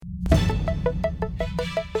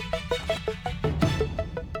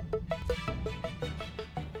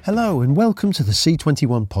Hello and welcome to the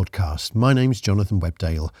C21 podcast. My name's Jonathan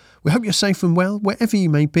Webdale. We hope you're safe and well wherever you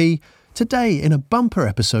may be. Today, in a bumper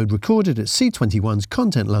episode recorded at C21's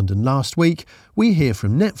Content London last week, we hear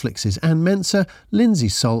from Netflix's Anne Mensah, Lindsay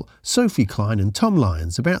Salt, Sophie Klein and Tom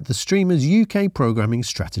Lyons about the streamer's UK programming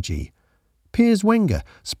strategy. Piers Wenger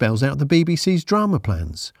spells out the BBC's drama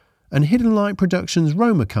plans. And Hidden Light Productions'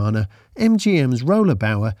 Roma Kana, MGM's Rola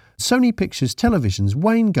Bauer, Sony Pictures Television's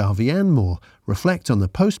Wayne Garvey and more reflect on the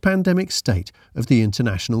post-pandemic state of the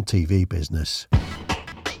international TV business.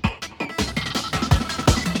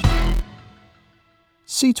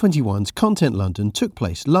 C21's Content London took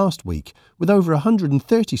place last week with over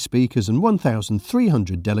 130 speakers and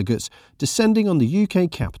 1,300 delegates descending on the UK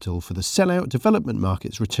capital for the Sellout Development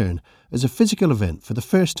Market's return as a physical event for the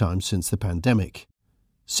first time since the pandemic.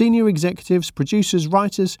 Senior executives, producers,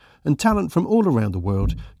 writers and talent from all around the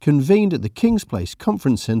world convened at the King's Place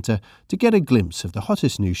Conference Centre to get a glimpse of the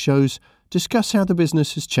hottest new shows, discuss how the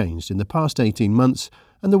business has changed in the past 18 months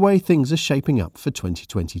and the way things are shaping up for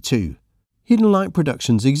 2022. Hidden Light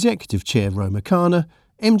Productions Executive Chair Roma Kana,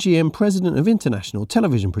 MGM President of International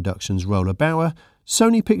Television Productions Rola Bauer,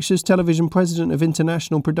 Sony Pictures Television President of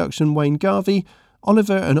International Production Wayne Garvey,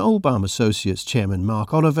 Oliver and Olbaum Associates Chairman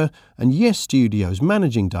Mark Oliver and Yes Studios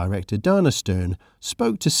Managing Director Dana Stern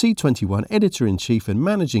spoke to C21 Editor-in-Chief and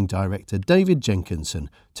Managing Director David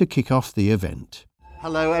Jenkinson to kick off the event.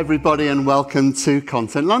 Hello everybody and welcome to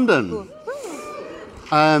Content London.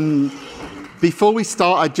 Before we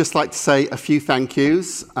start, I'd just like to say a few thank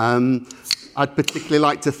yous. I'd particularly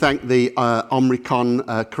like to thank the Omicron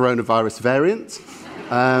coronavirus variant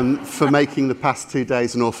for making the past 2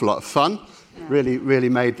 days an awful lot of fun. Really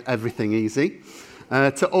made everything easy.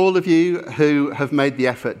 To all of you who have made the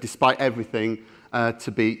effort, despite everything,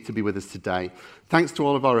 to be with us today. Thanks to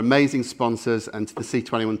all of our amazing sponsors and to the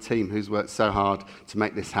C21 team who's worked so hard to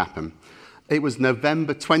make this happen. It was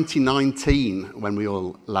November 2019 when we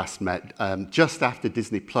all last met, just after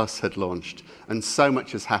Disney Plus had launched, and so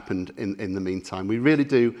much has happened in the meantime. We really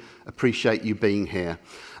do appreciate you being here.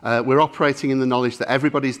 We're operating in the knowledge that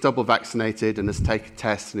everybody's double vaccinated and has taken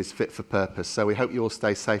tests and is fit for purpose, so we hope you all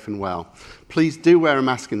stay safe and well. Please do wear a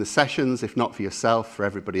mask in the sessions, if not for yourself, for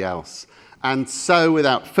everybody else. And so,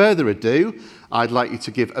 without further ado, I'd like you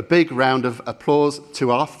to give a big round of applause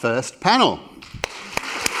to our first panel.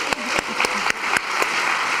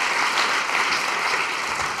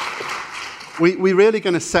 We're really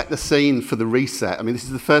going to set the scene for the reset. I mean, this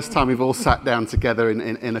is the first time we've all sat down together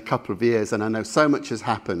in a couple of years, and I know so much has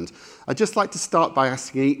happened. I'd just like to start by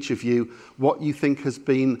asking each of you what you think has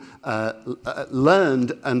been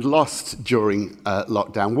learned and lost during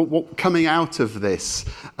lockdown. What coming out of this,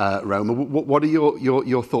 Roma, what are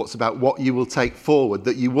your thoughts about what you will take forward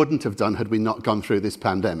that you wouldn't have done had we not gone through this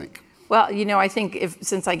pandemic? Well, I think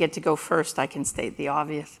since I get to go first, I can state the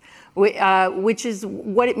obvious. Which is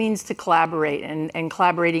what it means to collaborate and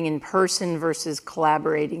collaborating in person versus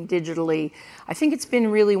collaborating digitally. I think it's been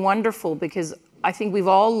really wonderful because I think we've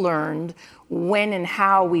all learned when and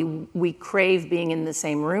how we crave being in the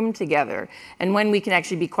same room together and when we can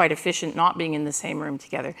actually be quite efficient not being in the same room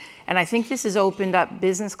together. And I think this has opened up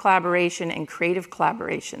business collaboration and creative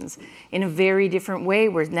collaborations in a very different way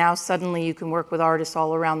where now suddenly you can work with artists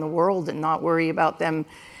all around the world and not worry about them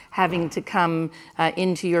having to come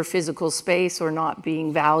into your physical space or not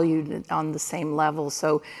being valued on the same level.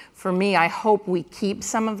 So for me, I hope we keep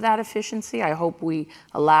some of that efficiency. I hope we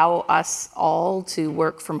allow us all to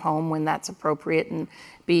work from home when that's appropriate and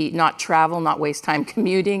not travel, not waste time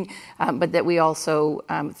commuting, but that we also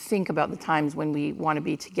think about the times when we want to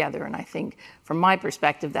be together. And I think from my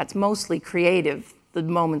perspective, that's mostly creative, the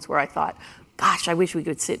moments where I thought, gosh, I wish we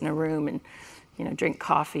could sit in a room and drink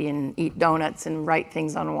coffee and eat donuts and write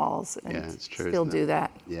things on walls and it's true, still do that.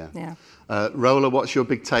 Yeah. Rola, what's your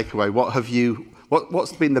big takeaway?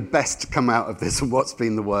 What's been the best to come out of this and what's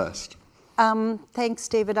been the worst? Thanks,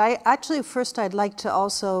 David. First I'd like to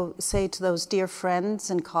also say to those dear friends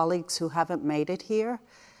and colleagues who haven't made it here,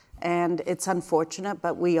 and it's unfortunate,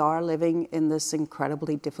 but we are living in this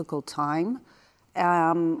incredibly difficult time.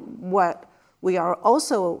 What we are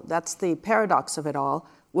also, that's the paradox of it all,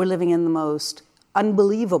 we're living in the most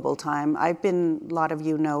unbelievable time. I've been, a lot of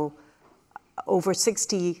you know, over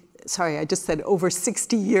 60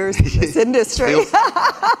 years in this industry.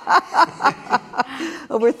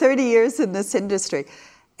 Over 30 years in this industry.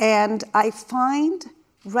 And I find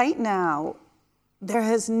right now, there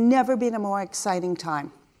has never been a more exciting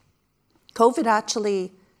time. COVID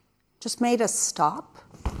actually just made us stop,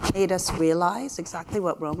 made us realize exactly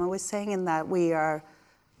what Roma was saying, in that we are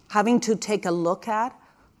having to take a look at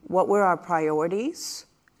what were our priorities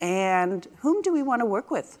and whom do we want to work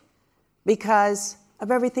with because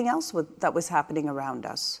of everything else that was happening around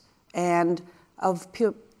us, and of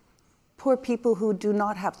poor people who do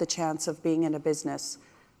not have the chance of being in a business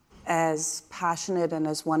as passionate and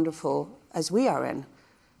as wonderful as we are in.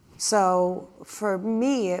 So for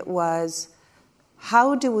me, it was,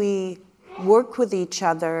 how do we work with each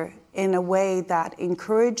other in a way that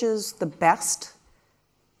encourages the best?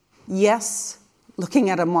 Yes,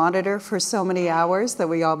 looking at a monitor for so many hours that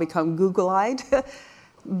we all become Google-eyed,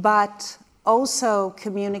 but also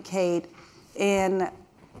communicate in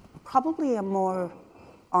probably a more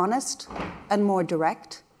honest and more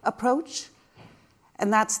direct approach.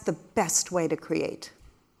 And that's the best way to create.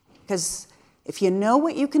 Because if you know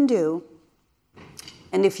what you can do,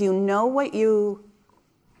 and if you know what you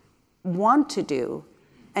want to do,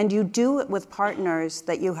 and you do it with partners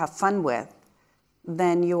that you have fun with,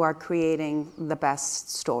 then you are creating the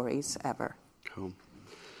best stories ever. Cool.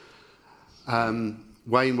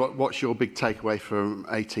 Wayne, what's your big takeaway from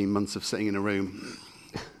 18 months of sitting in a room?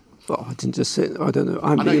 Well, I didn't just sit, I don't know,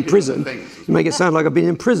 I've been in prison. You make it sound like I've been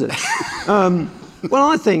in prison. Well,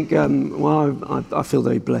 I think, I feel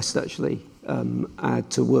very blessed, actually,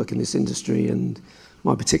 to work in this industry and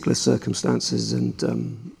my particular circumstances,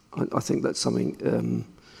 and I think that's something,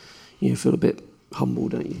 you feel a bit humble,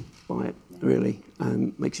 don't you, by it, really,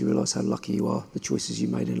 and makes you realise how lucky you are, the choices you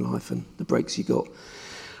made in life and the breaks you got.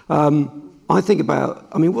 I think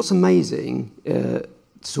about, what's amazing to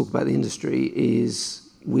talk about the industry is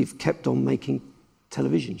we've kept on making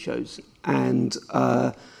television shows, and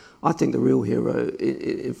I think the real hero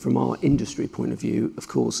from our industry point of view, of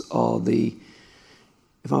course, are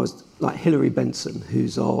if I was like Hilary Benson,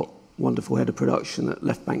 who's our wonderful head of production at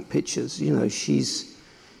Left Bank Pictures,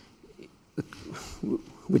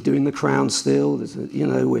 we're doing The Crown still,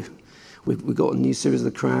 we've got a new series of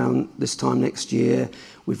The Crown this time next year,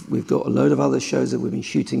 we've got a load of other shows that we've been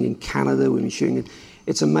shooting in Canada, we've been shooting in.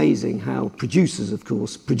 It's amazing how producers, of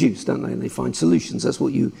course, produce, don't they? And they find solutions. That's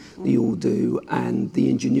what you all do, and the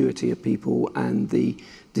ingenuity of people and the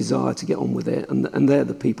desire to get on with it. And they're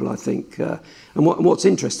the people, I think. And what's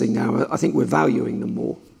interesting now, I think we're valuing them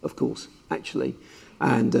more, of course, actually.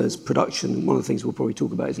 And as production, one of the things we'll probably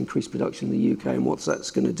talk about is increased production in the UK and what that's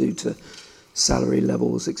going to do to salary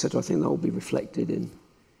levels, etc. I think that will be reflected in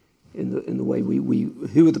the way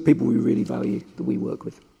who are the people we really value that we work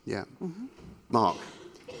with. Yeah. Mm-hmm. Mark?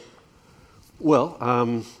 Well,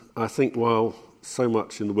 I think while so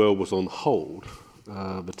much in the world was on hold,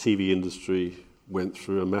 the TV industry went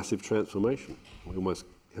through a massive transformation. We almost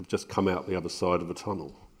have just come out the other side of the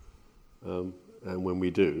tunnel. And when we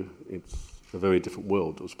do, it's a very different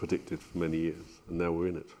world that was predicted for many years, and now we're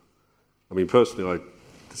in it. Personally, I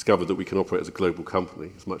discovered that we can operate as a global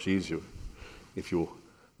company. It's much easier if you're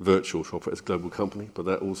virtual to operate as a global company, but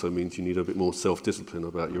that also means you need a bit more self-discipline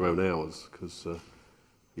about your own hours, because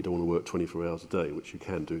you don't want to work 24 hours a day, which you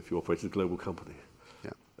can do if you operate as a global company.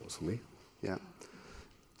 Yeah. That was for me. Yeah.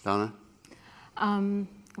 Dana?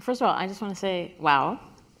 First of all, I just want to say, wow,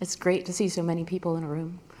 it's great to see so many people in a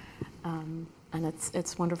room. And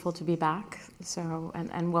it's wonderful to be back. So,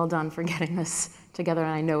 and well done for getting this together.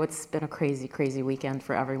 And I know it's been a crazy, crazy weekend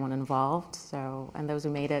for everyone involved. So, and those who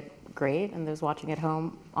made it, great. And those watching at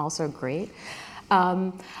home, also great.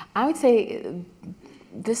 I would say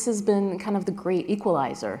this has been kind of the great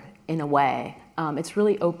equalizer in a way. It's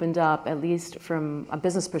really opened up, at least from a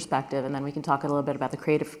business perspective, and then we can talk a little bit about the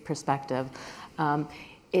creative perspective.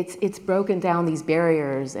 It's broken down these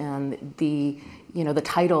barriers and the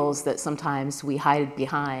titles that sometimes we hide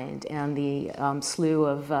behind, and the slew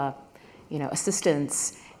of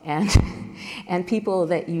assistants and people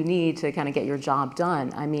that you need to kind of get your job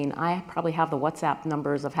done. I probably have the WhatsApp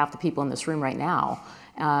numbers of half the people in this room right now.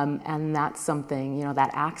 And that's something,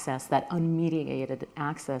 that access, that unmediated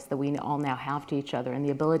access that we all now have to each other, and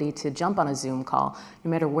the ability to jump on a Zoom call,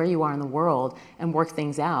 no matter where you are in the world, and work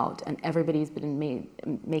things out. And everybody's been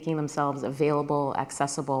making themselves available,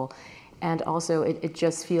 accessible. And also, it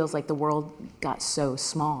just feels like the world got so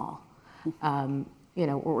small.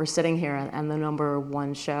 We're sitting here, and the number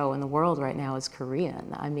one show in the world right now is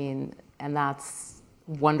Korean. And that's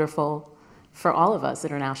wonderful for all of us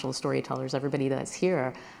international storytellers, everybody that's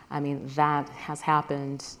here. That has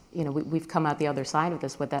happened. We've come out the other side of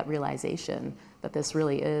this with that realization that this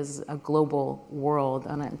really is a global world,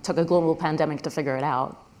 and it took a global pandemic to figure it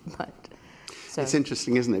out. So. It's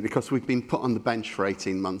interesting, isn't it? Because we've been put on the bench for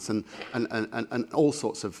 18 months and all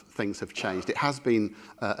sorts of things have changed. It has been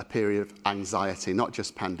a period of anxiety, not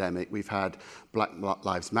just pandemic. We've had Black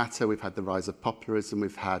Lives Matter, we've had the rise of populism,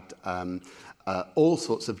 we've had all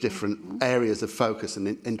sorts of different areas of focus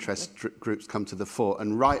and interest groups come to the fore,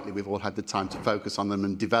 and rightly we've all had the time to focus on them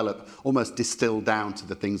and develop, almost distill down to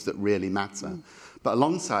the things that really matter. But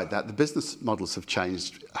alongside that, the business models have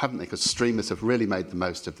changed, haven't they? Because streamers have really made the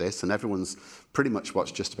most of this, and everyone's pretty much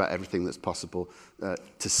watched just about everything that's possible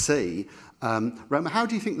to see. Roma, how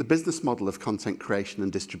do you think the business model of content creation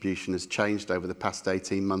and distribution has changed over the past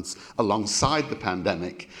 18 months alongside the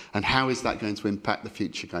pandemic, and how is that going to impact the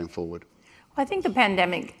future going forward? Well, I think the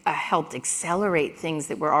pandemic helped accelerate things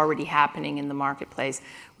that were already happening in the marketplace.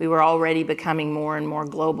 We were already becoming more and more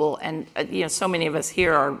global, and so many of us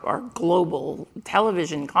here are global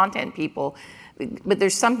television content people, but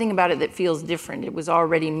there's something about it that feels different. It was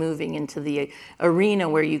already moving into the arena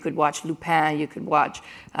where you could watch Lupin, you could watch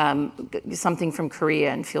something from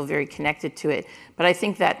Korea and feel very connected to it. But I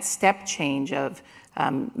think that step change of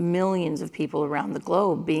millions of people around the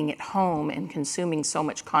globe being at home and consuming so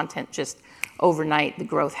much content just overnight, the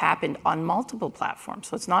growth happened on multiple platforms.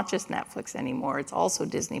 So it's not just Netflix anymore, it's also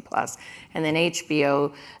Disney Plus, and then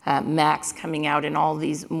HBO Max coming out, and all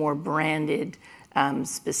these more branded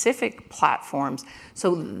specific platforms.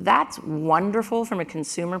 So that's wonderful from a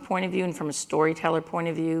consumer point of view and from a storyteller point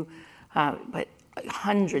of view, but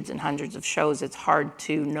hundreds and hundreds of shows, it's hard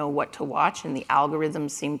to know what to watch, and the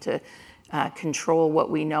algorithms seem to control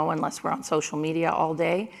what we know unless we're on social media all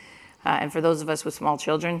day. And for those of us with small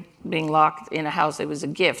children, being locked in a house, it was a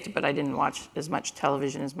gift, but I didn't watch as much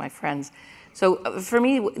television as my friends. So for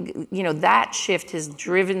me, that shift has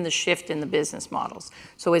driven the shift in the business models.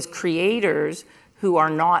 So as creators who are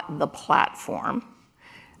not the platform,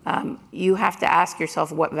 you have to ask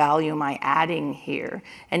yourself, what value am I adding here?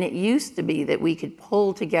 And it used to be that we could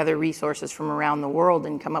pull together resources from around the world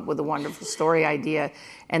and come up with a wonderful story idea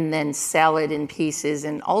and then sell it in pieces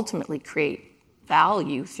and ultimately create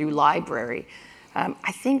value through library.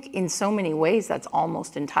 I think in so many ways that's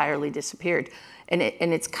almost entirely disappeared. And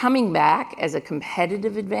it's coming back as a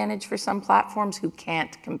competitive advantage for some platforms who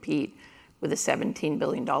can't compete with a $17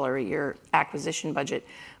 billion a year acquisition budget.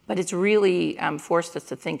 But it's really forced us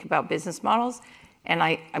to think about business models. And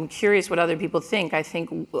I'm curious what other people think. I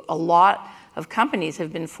think a lot of companies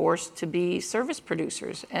have been forced to be service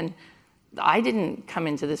producers. And I didn't come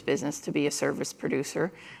into this business to be a service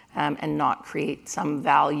producer and not create some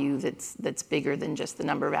value that's bigger than just the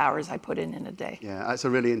number of hours I put in a day. Yeah, that's a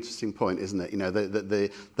really interesting point, isn't it?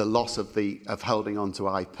 The loss of holding on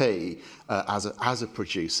to IP as a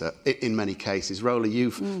producer in many cases. Rola,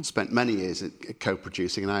 you've spent many years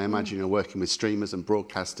co-producing, and I imagine you're working with streamers and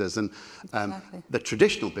broadcasters, and exactly. The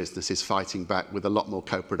traditional business is fighting back with a lot more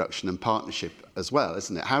co-production and partnership as well,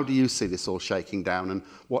 isn't it? How do you see this all shaking down, and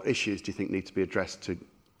what issues do you think need to be addressed to?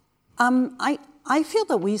 I feel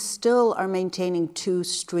that we still are maintaining two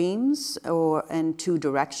streams and two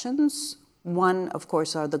directions. One, of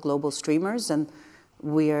course, are the global streamers, and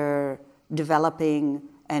we're developing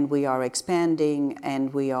and we are expanding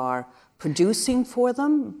and we are producing for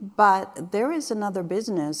them. But there is another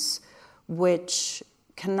business which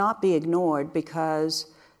cannot be ignored because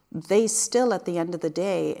they still, at the end of the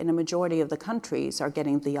day, in a majority of the countries, are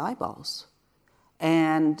getting the eyeballs.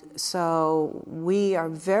 And so we are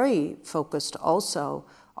very focused also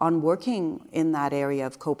on working in that area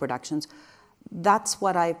of co-productions. That's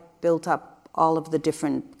what I built up all of the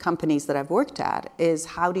different companies that I've worked at, is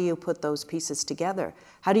how do you put those pieces together?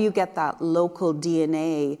 How do you get that local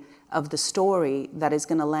DNA of the story that is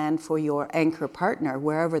going to land for your anchor partner,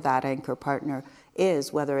 wherever that anchor partner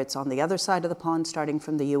is, whether it's on the other side of the pond starting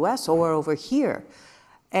from the US or over here.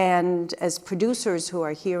 And as producers who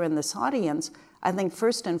are here in this audience, I think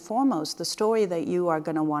first and foremost, the story that you are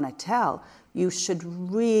going to want to tell, you should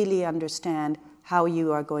really understand how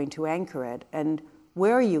you are going to anchor it and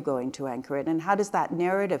where are you going to anchor it, and how does that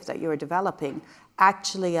narrative that you're developing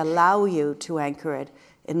actually allow you to anchor it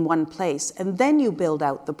in one place. And then you build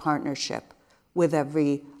out the partnership with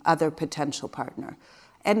every other potential partner.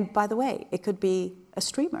 And by the way, it could be a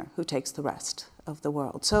streamer who takes the rest of the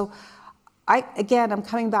world. So I'm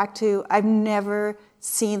coming back to, I've never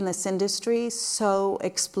seen this industry so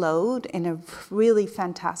explode in a really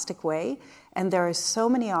fantastic way. And there are so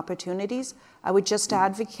many opportunities. I would just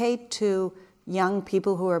advocate to young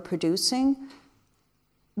people who are producing,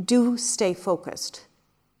 do stay focused.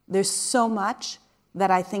 There's so much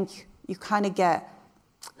that I think you kind of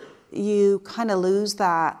lose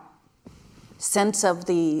that sense of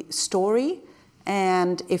the story.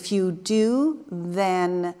 And if you do,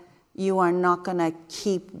 then you are not going to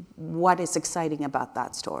keep what is exciting about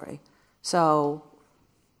that story. So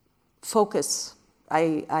focus.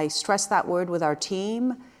 I stress that word with our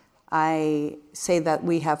team. I say that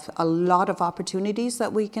we have a lot of opportunities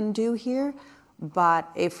that we can do here. But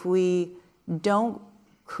if we don't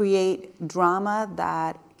create drama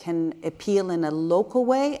that can appeal in a local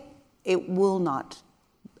way, it will not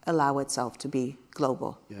allow itself to be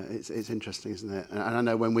global. Yeah, it's interesting, isn't it? And I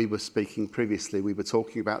know when we were speaking previously, we were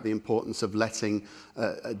talking about the importance of letting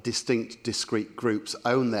distinct, discrete groups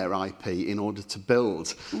own their IP in order to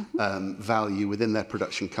build value within their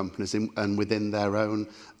production companies and within their own.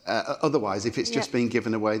 Otherwise, if it's just being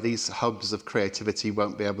given away, these hubs of creativity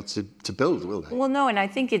won't be able to build, will they? Well, no, and I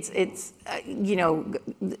think it's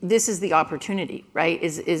this is the opportunity, right?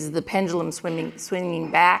 Is the pendulum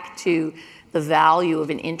swinging back to the value of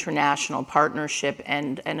an international partnership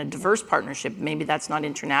and a diverse partnership. Maybe that's not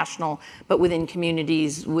international, but within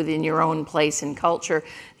communities, within your own place and culture.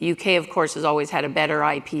 The UK, of course, has always had a better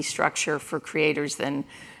IP structure for creators than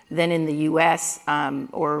in the US,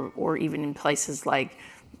 or even in places like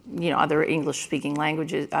other English-speaking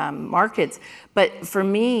languages markets. But for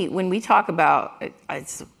me, when we talk about,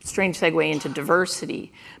 it's a strange segue into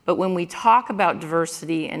diversity, but when we talk about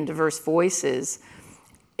diversity and diverse voices,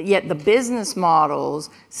 yet the business models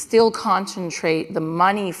still concentrate the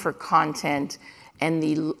money for content and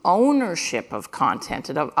the ownership of content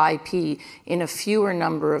and of IP in a fewer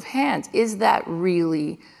number of hands. Is that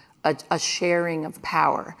really a sharing of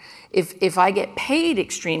power? If I get paid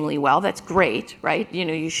extremely well, that's great, right?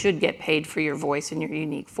 You should get paid for your voice and your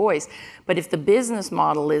unique voice. But if the business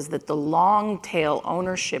model is that the long tail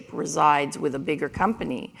ownership resides with a bigger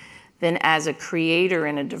company, then as a creator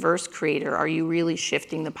and a diverse creator, are you really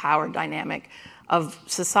shifting the power dynamic of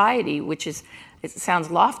society, which is, it sounds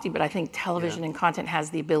lofty, but I think television and content has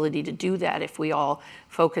the ability to do that if we all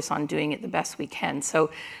focus on doing it the best we can. So,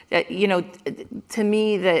 to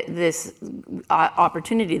me, this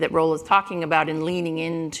opportunity that Roel is talking about in leaning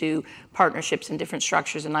into partnerships and different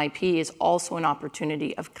structures and IP is also an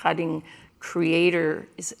opportunity of cutting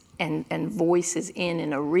creators and voices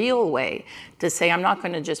in a real way to say, I'm not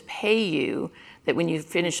going to just pay you that when you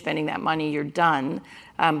finish spending that money, you're done,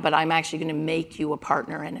 but I'm actually going to make you a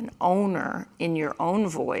partner and an owner in your own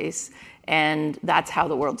voice, and that's how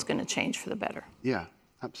the world's going to change for the better. Yeah,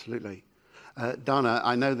 absolutely. Dana,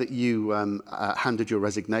 I know that you handed your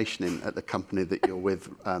resignation in at the company that you're with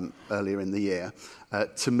earlier in the year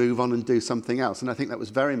to move on and do something else, and I think that was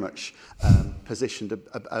very much positioned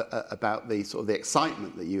about the sort of the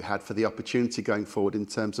excitement that you had for the opportunity going forward in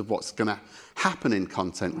terms of what's going to happen in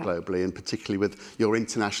content globally, and particularly with your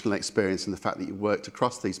international experience and the fact that you worked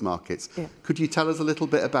across these markets. Yeah. Could you tell us a little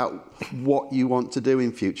bit about what you want to do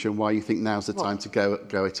in future and why you think now's the time to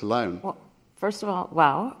go it alone? Well, first of all,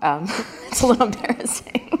 wow, it's a little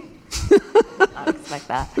embarrassing. Not expect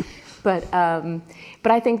that. But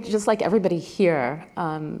I think just like everybody here,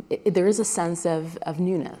 there is a sense of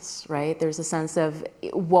newness, right? There's a sense of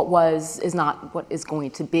what was is not what is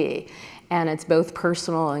going to be. And it's both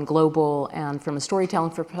personal and global, and from a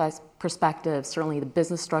storytelling perspective, certainly the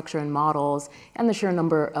business structure and models, and the sheer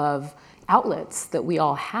number of outlets that we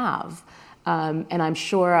all have. And I'm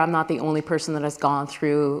sure I'm not the only person that has gone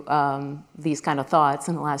through these kind of thoughts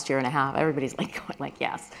in the last year and a half. Everybody's like going like,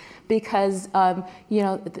 yes. Because,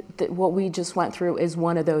 what we just went through is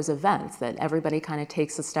one of those events that everybody kind of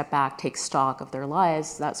takes a step back, takes stock of their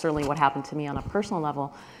lives. That's certainly what happened to me on a personal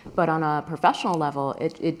level. But on a professional level,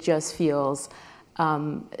 it just feels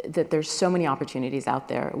that there's so many opportunities out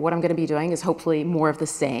there. What I'm going to be doing is hopefully more of the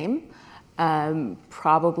same,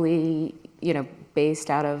 probably, based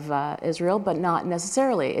out of Israel, but not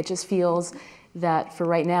necessarily. It just feels that for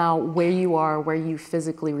right now, where you are, where you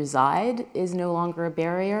physically reside is no longer a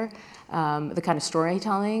barrier. The kind of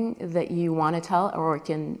storytelling that you want to tell or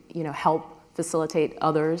can, help facilitate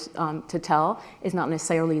others to tell is not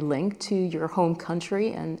necessarily linked to your home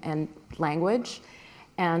country and language.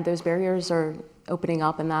 And those barriers are opening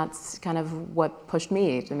up, and that's kind of what pushed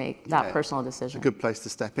me to make that personal decision. It's a good place to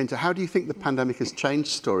step into. How do you think the pandemic has changed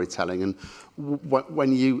storytelling? And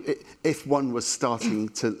if one was starting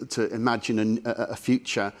to imagine a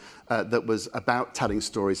future that was about telling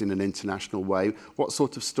stories in an international way, what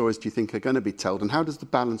sort of stories do you think are going to be told? And how does the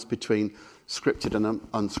balance between scripted and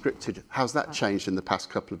unscripted, how's that changed in the past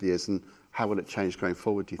couple of years, and how will it change going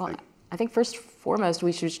forward, do you think? I think first and foremost,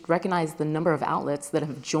 we should recognize the number of outlets that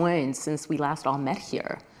have joined since we last all met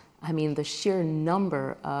here. I mean, the sheer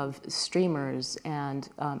number of streamers and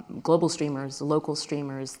global streamers, local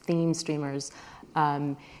streamers, theme streamers,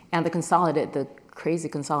 and the crazy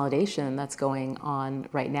consolidation that's going on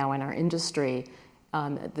right now in our industry.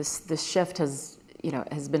 This shift has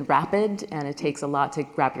been rapid, and it takes a lot to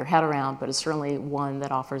wrap your head around, but it's certainly one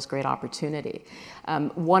that offers great opportunity.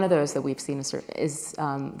 One of those that we've seen is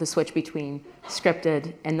the switch between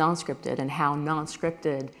scripted and non-scripted, and how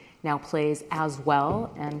non-scripted now plays as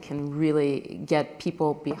well and can really get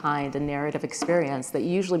people behind a narrative experience that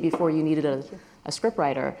usually before you needed a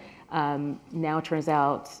scriptwriter. Now it turns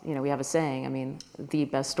out, we have a saying, the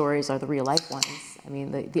best stories are the real life ones.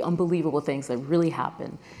 The unbelievable things that really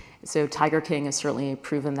happen. So Tiger King has certainly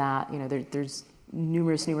proven that. There's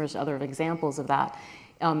numerous other examples of that.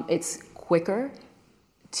 It's quicker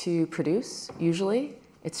to produce, usually.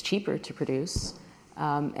 It's cheaper to produce.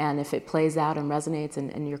 And if it plays out and resonates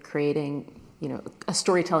and you're creating, a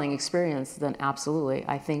storytelling experience, then absolutely.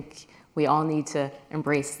 I think we all need to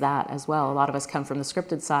embrace that as well. A lot of us come from the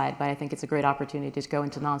scripted side, but I think it's a great opportunity to go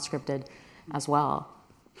into non-scripted as well.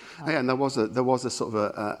 Yeah, and there was a sort of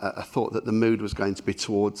a thought that the mood was going to be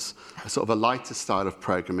towards a sort of a lighter style of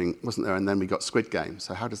programming, wasn't there? And then we got Squid Game.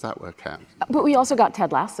 So how does that work out? But we also got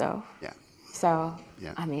Ted Lasso. Yeah. So,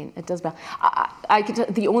 yeah. It does balance.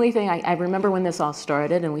 The only thing I remember when this all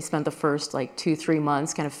started, and we spent the first 2-3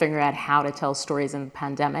 months kind of figuring out how to tell stories in the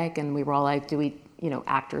pandemic, and we were all like,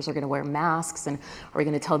 actors are going to wear masks, and are we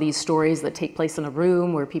going to tell these stories that take place in a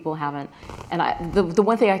room where people haven't? And the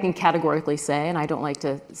one thing I can categorically say, and I don't like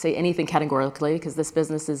to say anything categorically because this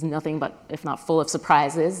business is nothing but, if not full of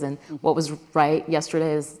surprises, and what was right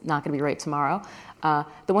yesterday is not going to be right tomorrow.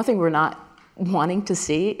 The one thing we're not wanting to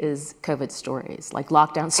see is COVID stories, like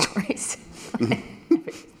lockdown stories.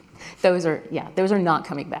 Those are not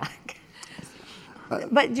coming back.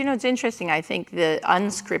 But it's interesting. I think the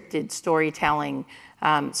unscripted storytelling,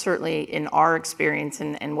 certainly in our experience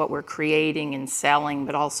and what we're creating and selling,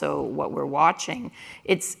 but also what we're watching,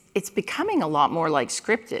 it's becoming a lot more like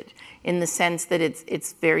scripted in the sense that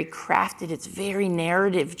it's very crafted, it's very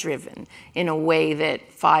narrative driven in a way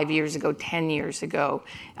that 5 years ago, 10 years ago,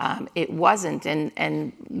 it wasn't.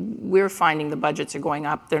 And we're finding the budgets are going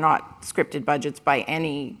up. They're not scripted budgets by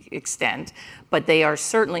any extent, but they are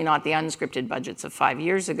certainly not the unscripted budgets of 5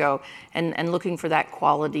 years ago, and looking for that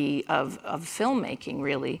quality of filmmaking,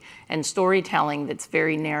 really, and storytelling that's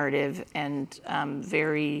very narrative and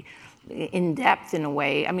very in depth in a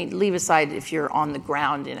way. Leave aside if you're on the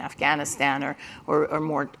ground in Afghanistan or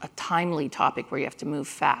more a timely topic where you have to move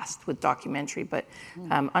fast with documentary, but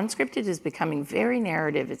unscripted is becoming very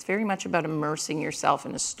narrative. It's very much about immersing yourself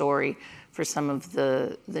in a story for some of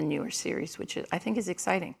the newer series, which I think is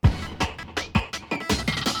exciting.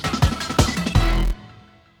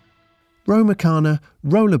 Roma Kana,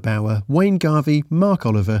 Rola Bauer, Wayne Garvey, Mark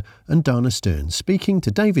Oliver and Dana Stern speaking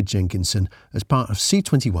to David Jenkinson as part of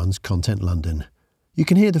C21's Content London. You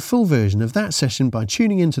can hear the full version of that session by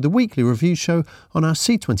tuning into the weekly review show on our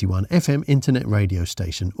C21 FM internet radio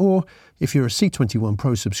station, or, if you're a C21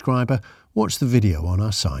 Pro subscriber, watch the video on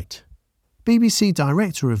our site. BBC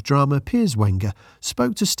Director of Drama Piers Wenger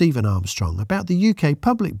spoke to Stephen Armstrong about the UK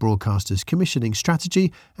public broadcasters' commissioning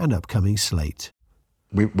strategy and upcoming slate.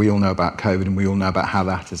 We all know about COVID, and we all know about how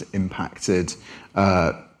that has impacted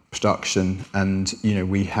production. And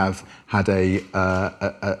we have had a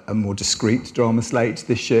more discreet drama slate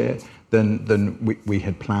this year than we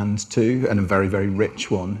had planned to, and a very, very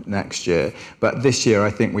rich one next year. But this year,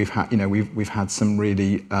 I think we've had some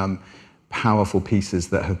really powerful pieces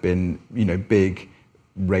that have been big,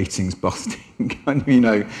 ratings busting kind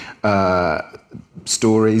of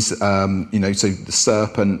stories, so The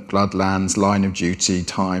Serpent, Bloodlands, Line of Duty,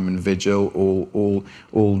 Time and Vigil, all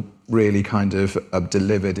really kind of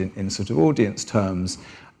delivered in sort of audience terms.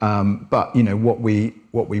 But what we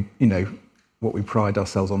pride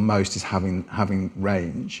ourselves on most is having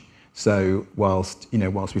range. So whilst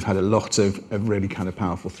we've had a lot of really kind of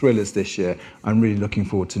powerful thrillers this year, I'm really looking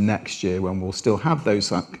forward to next year when we'll still have those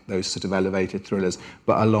sort of elevated thrillers,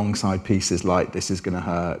 but alongside pieces like This Is Gonna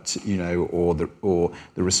Hurt, or the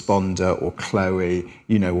Responder, or Chloe,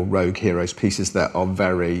 or Rogue Heroes, pieces that are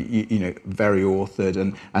very, very authored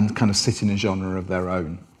and kind of sit in a genre of their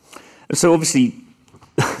own. So obviously,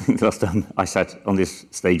 I think the last time I sat on this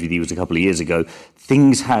stage with you was a couple of years ago.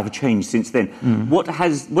 Things have changed since then. What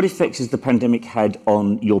effects has the pandemic had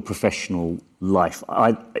on your professional life,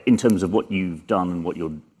 in terms of what you've done and what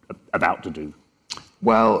you're about to do?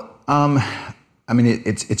 Well,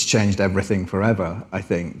 it's changed everything forever, I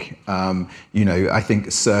think. I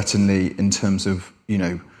think certainly in terms of,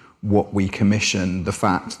 what we commission, the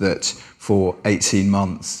fact that for 18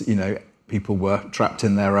 months, people were trapped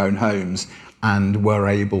in their own homes and were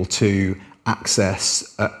able to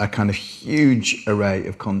access a kind of huge array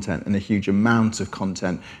of content and a huge amount of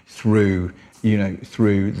content through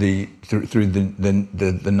the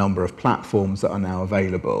number of platforms that are now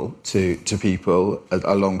available to people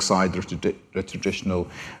alongside the traditional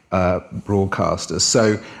broadcasters.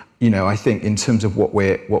 So, I think in terms of what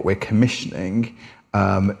we're commissioning,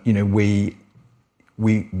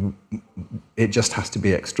 it just has to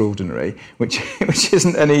be extraordinary, which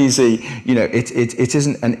isn't an easy, it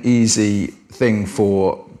isn't an easy thing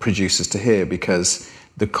for producers to hear, because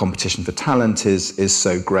the competition for talent is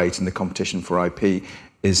so great and the competition for IP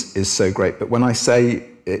is so great. But when I say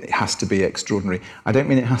it has to be extraordinary, I don't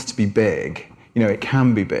mean it has to be big. It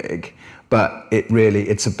can be big, but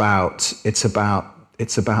it's about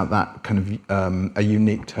that kind of a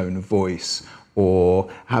unique tone of voice, or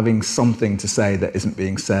having something to say that isn't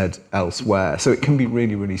being said elsewhere. So it can be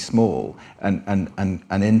really, really small and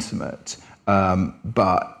intimate.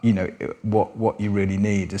 But what you really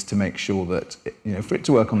need is to make sure that for it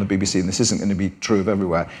to work on the BBC, and this isn't going to be true of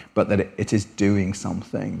everywhere, but that it is doing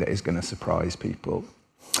something that is going to surprise people.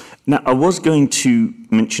 Now, I was going to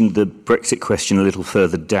mention the Brexit question a little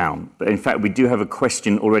further down, but in fact we do have a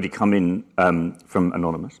question already come in from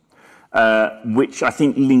Anonymous, which I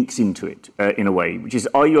think links into it in a way, which is,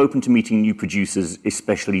 are you open to meeting new producers,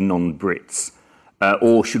 especially non-Brits?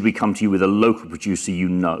 Or should we come to you with a local producer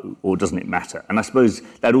or doesn't it matter? And I suppose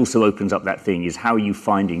that also opens up that thing, is how are you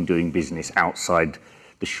finding doing business outside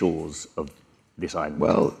the shores of this island?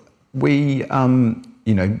 Well, we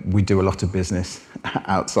do a lot of business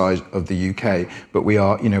outside of the UK, but we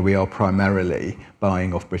are primarily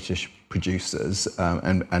buying off British producers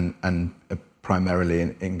and primarily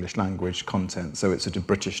in English language content. So it's sort of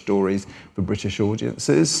British stories for British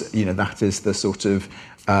audiences. That is the sort of,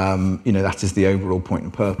 that is the overall point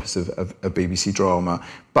and purpose of BBC drama.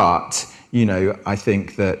 But, I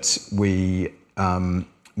think that we know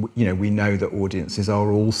that audiences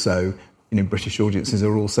are also, British audiences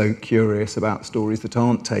are also curious about stories that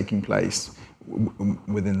aren't taking place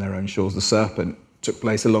within their own shores. The Serpent took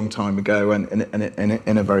place a long time ago and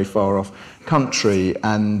in a very far off country,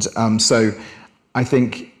 and so I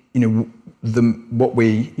think you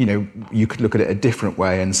could look at it a different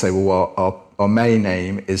way and say, well, our main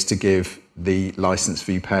aim is to give the license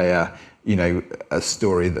fee payer a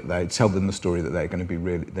story that they tell them, the story that they're going to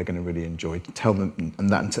really enjoy, tell them, and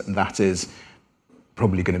that is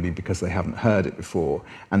probably going to be because they haven't heard it before.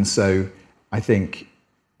 And so I think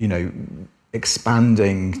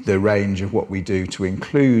expanding the range of what we do to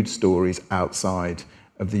include stories outside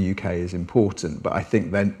of the UK is important, but I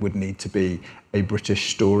think there would need to be a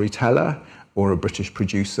British storyteller or a British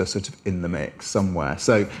producer sort of in the mix somewhere.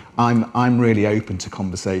 So I'm really open to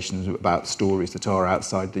conversations about stories that are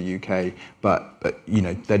outside the UK, but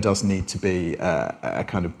there does need to be a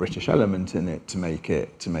kind of British element in it to make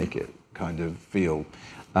it kind of feel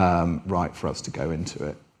right for us to go into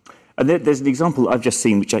it. And there's an example I've just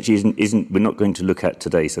seen, which actually isn't we're not going to look at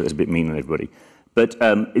today, so it's a bit mean on everybody. But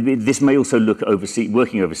this may also look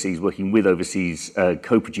working with overseas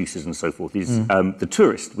co-producers and so forth, is The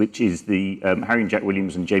Tourist, which is the Harry and Jack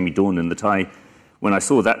Williams and Jamie Dornan that when I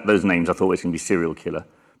saw those names, I thought it was going to be serial killer.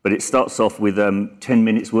 But it starts off with 10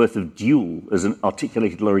 minutes worth of duel as an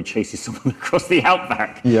articulated lorry chases someone across the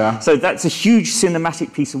outback. Yeah. So that's a huge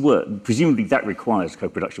cinematic piece of work. Presumably that requires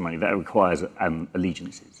co-production money, that requires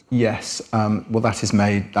allegiances. Yes. Well, that's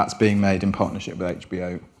being made in partnership with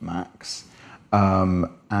HBO Max. But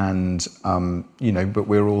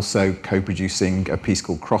we're also co-producing a piece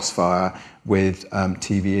called Crossfire with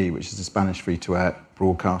TVE, which is a Spanish free-to-air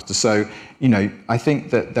broadcaster. So, I think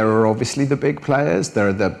that there are obviously the big players, there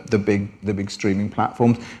are the big streaming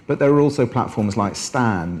platforms, but there are also platforms like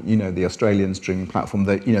Stan, the Australian streaming platform.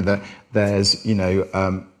 That there's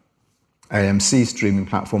AMC streaming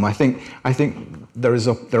platform. I think there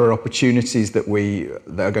are opportunities that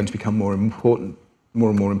are going to become more and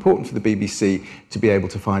more important for the BBC to be able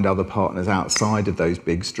to find other partners outside of those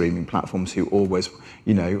big streaming platforms who always,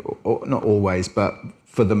 or not always, but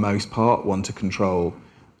for the most part, want to control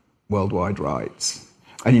worldwide rights.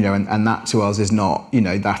 And and that to us is not,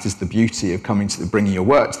 that is the beauty of bringing your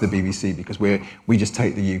work to the BBC, because we just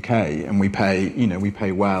take the UK and we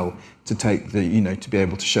pay well to take to be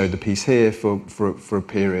able to show the piece here for a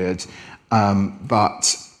period,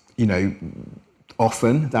 but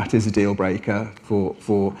often that is a deal breaker for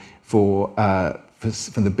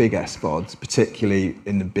the big SVODs, particularly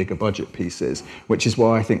in the bigger budget pieces, which is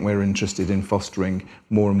why I think we're interested in fostering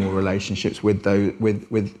more and more relationships with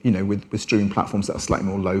streaming platforms that are slightly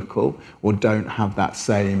more local or don't have that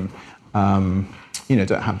same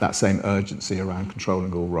urgency around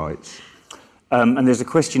controlling all rights. And there's a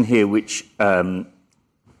question here which I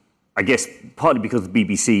guess partly because the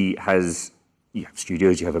BBC you have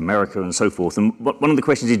studios, you have America and so forth. And one of the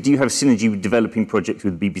questions is, do you have synergy with developing projects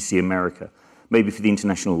with BBC America? Maybe for the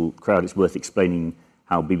international crowd, it's worth explaining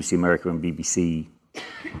how BBC America and BBC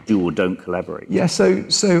do or don't collaborate? Yeah, so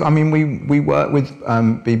I mean, we work with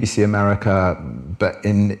BBC America, but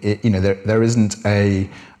there isn't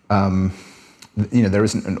there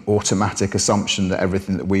isn't an automatic assumption that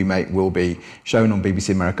everything that we make will be shown on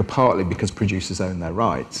BBC America, partly because producers own their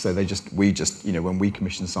rights. So we just when we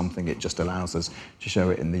commission something, it just allows us to show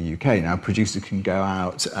it in the UK. Now, producers can go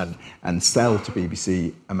out and sell to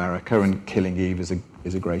BBC America, and Killing Eve is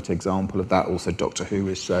a great example of that. Also, Doctor Who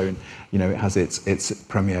is shown. It has its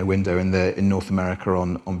premiere window in North America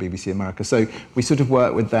on BBC America. So we sort of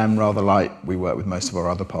work with them rather like we work with most of our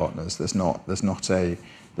other partners. There's not a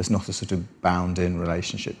sort of bound-in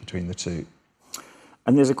relationship between the two.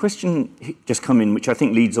 And there's a question just come in, which I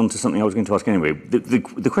think leads on to something I was going to ask anyway.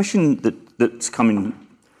 The question that's come in, a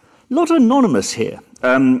lot anonymous here.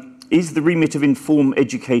 Is the remit of inform,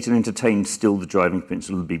 educate and entertain still the driving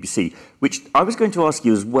principle of the BBC? Which I was going to ask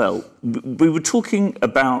you as well. We were talking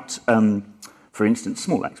about, for instance,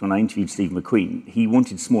 Small Axe. When I interviewed Steve McQueen, he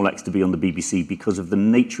wanted Small Axe to be on the BBC because of the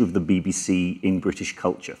nature of the BBC in British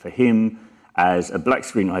culture. For him, as a black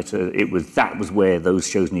screenwriter, that was where those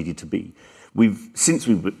shows needed to be. Since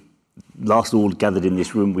we were last all gathered in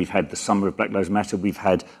this room, we've had the Summer of Black Lives Matter, we've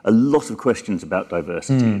had a lot of questions about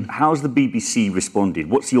diversity. How's the BBC responded?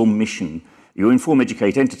 What's your mission, your inform,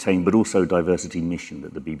 educate, entertain, but also diversity mission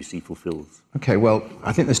that the BBC fulfills? Okay, well,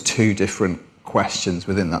 I think there's two different questions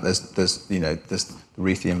within that. There's the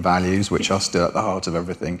Reithian values, which are still at the heart of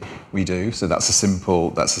everything we do. So that's a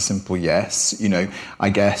simple yes. I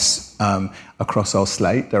guess across our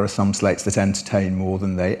slate, there are some slates that entertain more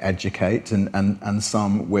than they educate, and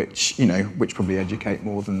some which probably educate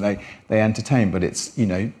more than they entertain. But it's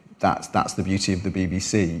that's the beauty of the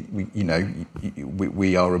BBC.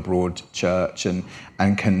 We are a broad church and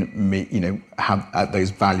can meet, have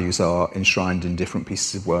those values are enshrined in different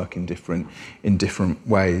pieces of work in different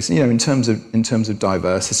ways. In terms of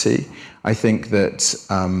diversity, I think that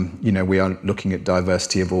we are looking at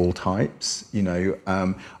diversity of all types.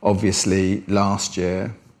 Obviously last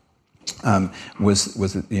year was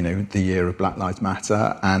the year of Black Lives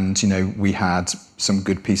Matter, and we had some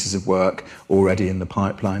good pieces of work already in the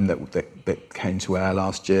pipeline that came to air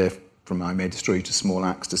last year, from I May Destroy You to Small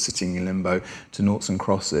Axe to Sitting in Limbo to Noughts and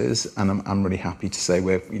Crosses, and I'm really happy to say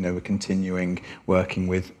we're continuing working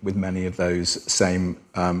with many of those same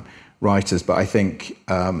writers, but I think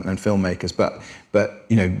and filmmakers, but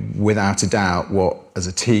without a doubt, what as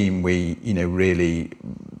a team we really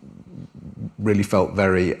felt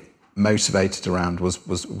very motivated around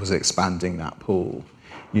was expanding that pool,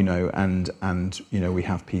 and we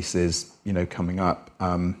have pieces coming up.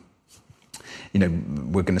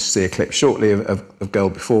 We're going to see a clip shortly of Girl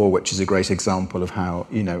Before, which is a great example of how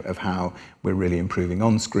we're really improving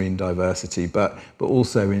on-screen diversity, but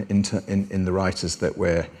also in the writers that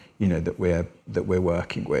we're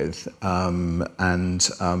working with,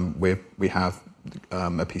 we have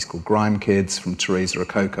a piece called Grime Kids from Teresa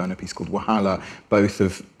Akoko and a piece called Wahala, both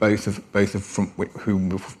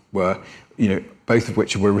of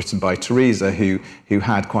which were written by Teresa, who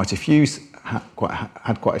had quite a few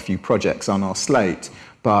projects on our slate,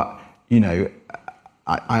 but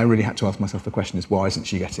I really had to ask myself the question is, why isn't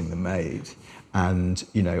she getting them made? And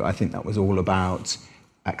I think that was all about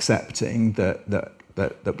accepting that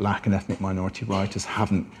black and ethnic minority writers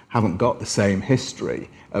haven't got the same history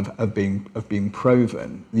of being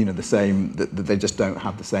proven, the same, that they just don't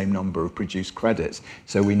have the same number of produced credits.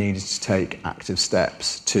 So we needed to take active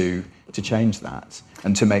steps to change that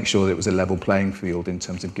and to make sure that it was a level playing field in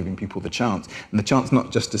terms of giving people the chance, and the chance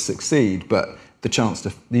not just to succeed, but the chance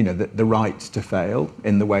to, the right to fail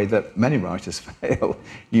in the way that many writers fail,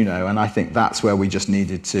 and I think that's where we just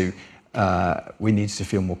needed to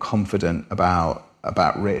feel more confident about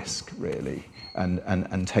risk, really,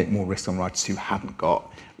 and take more risks on writers who hadn't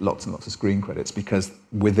got lots and lots of screen credits, because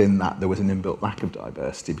within that there was an inbuilt lack of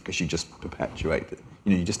diversity, because you just perpetuate it.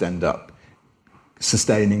 You just end up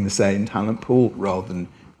sustaining the same talent pool rather than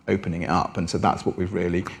opening it up, and so that's what we've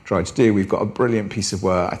really tried to do. We've got a brilliant piece of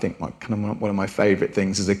work. I think one of my favourite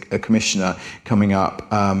things is a commissioner coming up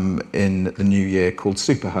in the new year called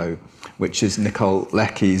Superho, which is Nicole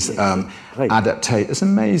Leckie's adaptation. It's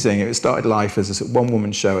amazing. It started life as a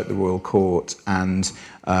one-woman show at the Royal Court, and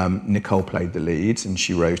Nicole played the lead, and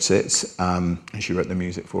she wrote it, and she wrote the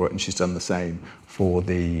music for it, and she's done the same for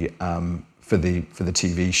the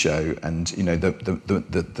TV show. And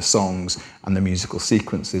the songs and the musical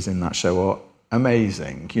sequences in that show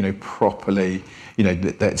amazing, properly,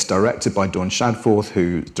 that it's directed by Dawn Shadforth,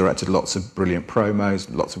 who directed lots of brilliant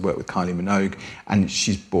promos, lots of work with Kylie Minogue, and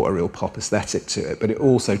she's brought a real pop aesthetic to it. But it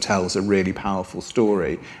also tells a really powerful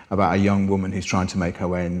story about a young woman who's trying to make her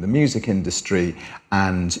way in the music industry,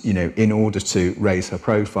 and, in order to raise her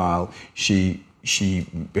profile, she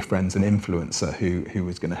befriends an influencer who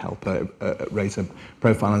is going to help her raise her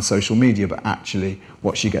profile on social media. But actually,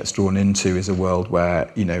 what she gets drawn into is a world where,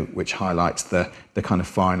 which highlights the kind of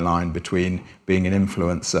fine line between being an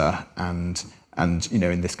influencer and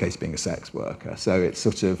in this case being a sex worker. So it's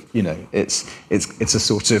sort of,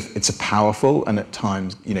 it's a powerful and at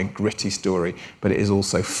times, gritty story, but it is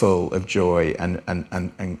also full of joy and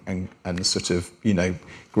sort of,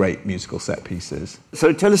 great musical set pieces.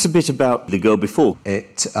 So tell us a bit about The Girl Before.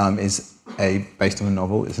 It is based on a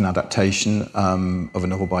novel. It's an adaptation of a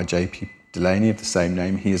novel by J.P. Delaney of the same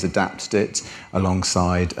name. He has adapted it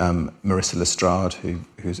alongside Marissa Lestrade,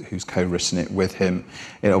 who's co-written it with him.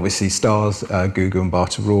 It obviously stars Gugu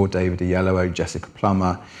Mbatha Raw, David Oyelowo, Jessica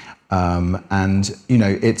Plummer, and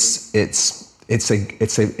it's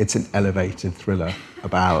an elevated thriller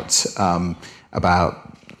about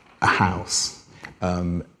a house.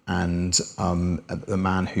 And the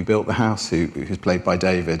man who built the house, who's played by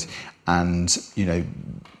David, and the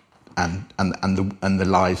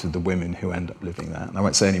lives of the women who end up living there. And I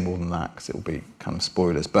won't say any more than that because it will be kind of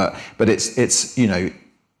spoilers. But it's a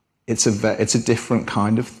different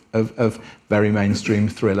kind of very mainstream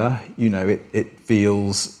thriller. It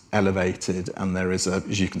feels elevated, and there is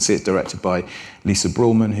as you can see, it's directed by Lisa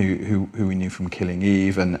Brulman, who we knew from Killing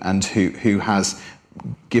Eve, and who has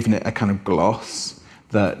given it a kind of gloss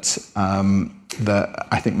that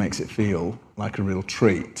I think makes it feel like a real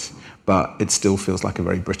treat, but it still feels like a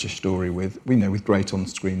very British story with great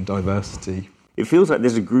on-screen diversity. It feels like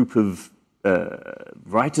there's a group of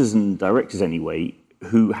writers and directors anyway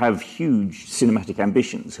who have huge cinematic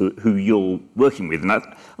ambitions, who you're working with. And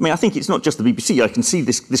I think it's not just the BBC. I can see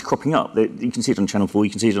this cropping up. You can see it on Channel 4,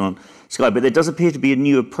 you can see it on Sky, but there does appear to be a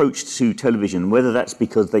new approach to television, whether that's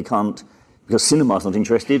because because cinema's not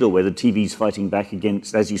interested, or whether TV's fighting back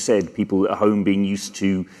against, as you said, people at home being used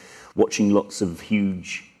to watching lots of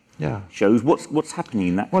huge shows. What's happening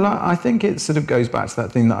in that? Well, I think it sort of goes back to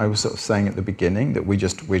that thing that I was sort of saying at the beginning, that we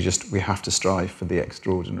have to strive for the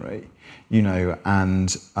extraordinary, and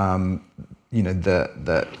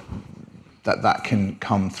that can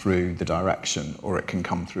come through the direction, or it can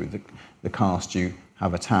come through the cast you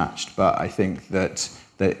have attached. But I think that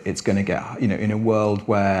it's going to get, in a world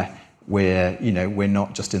where we're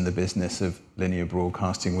not just in the business of linear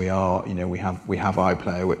broadcasting. We have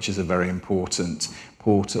iPlayer, which is a very important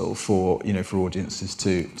portal for audiences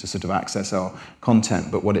to sort of access our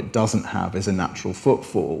content. But what it doesn't have is a natural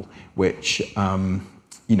footfall, which obviously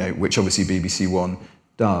BBC One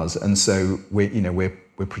does. And so we're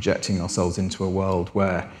projecting ourselves into a world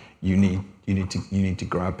where you need to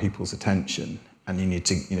grab people's attention. And you need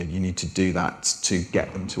to do that to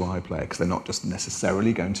get them to iPlayer, because they're not just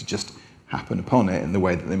necessarily going to just happen upon it in the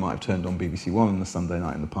way that they might have turned on BBC One on a Sunday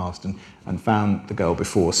night in the past and found The Girl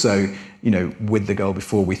Before. So, with The Girl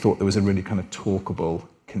Before, we thought there was a really kind of talkable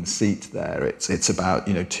conceit there. It's about,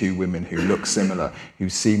 two women who look similar, who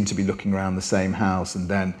seem to be looking around the same house, and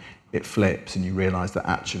then it flips and you realise that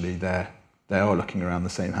actually they are looking around the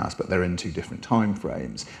same house, but they're in two different time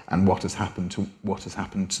frames. And what has happened to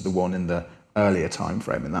the one in the earlier time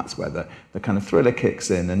frame, and that's where the kind of thriller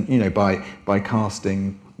kicks in. And by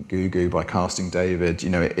casting Gugu, by casting David,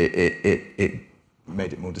 it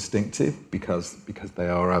made it more distinctive because they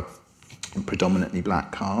are a predominantly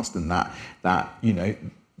black cast, and that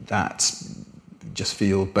just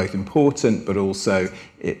feel both important, but also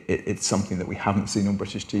it's something that we haven't seen on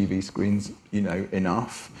British TV screens,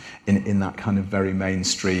 enough in that kind of very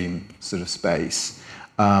mainstream sort of space.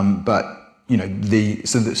 But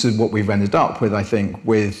so what we've ended up with, I think,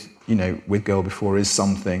 with Girl Before, is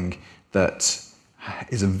something that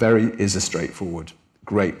is a straightforward,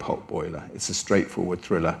 great pot boiler. It's a straightforward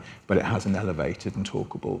thriller, but it has an elevated and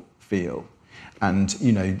talkable feel. And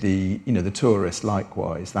the Tourist,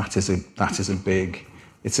 likewise, that is a big,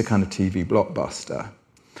 it's a kind of TV blockbuster.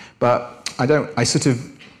 But I do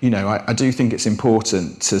think it's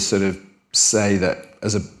important to sort of say that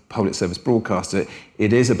as a public service broadcaster,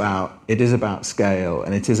 it is about scale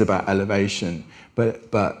and it is about elevation,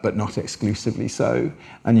 but not exclusively so.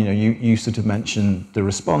 And you sort of mentioned The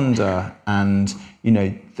Responder, and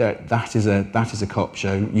that is a cop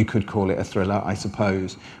show. You could call it a thriller, I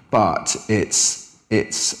suppose, but it's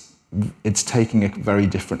taking a very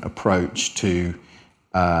different approach to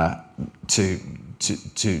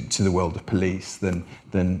to the world of police than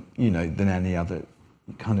any other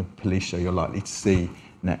kind of police show you're likely to see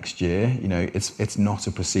next year. It's not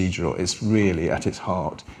a procedural. It's really at its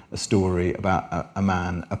heart a story about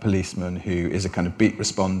a policeman who is a kind of beat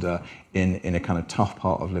responder in a kind of tough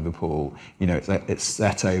part of Liverpool. It's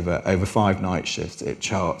set over 5 night shifts. It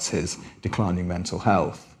charts his declining mental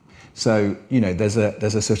health. So there's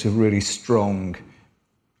a sort of really strong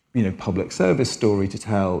public service story to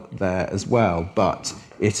tell there as well. But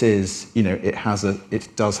it is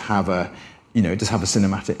it does have a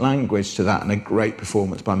cinematic language to that, and a great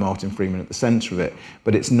performance by Martin Freeman at the centre of it.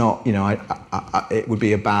 But it's not, it would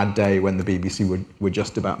be a bad day when the BBC were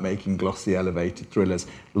just about making glossy, elevated thrillers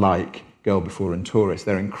like Girl Before and Tourist.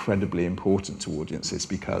 They're incredibly important to audiences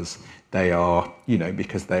because they are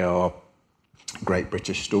great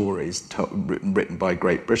British stories written by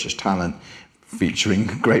great British talent, featuring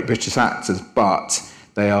great British actors, but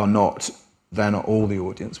they're not all the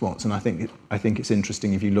audience wants. And I think it's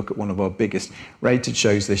interesting if you look at one of our biggest rated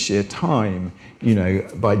shows this year, Time,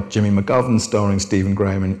 by Jimmy McGovern starring Stephen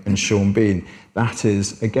Graham and Sean Bean. That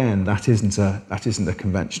isn't a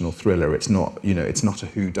conventional thriller. It's not a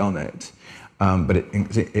whodunit, but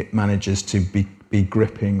it manages to be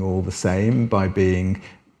gripping all the same by being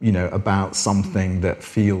about something that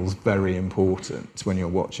feels very important. When you're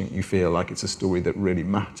watching it, you feel like it's a story that really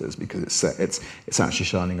matters because it's actually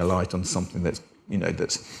shining a light on something that's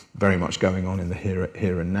very much going on in the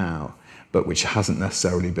here and now, but which hasn't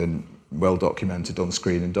necessarily been well documented on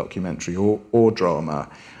screen in documentary or drama.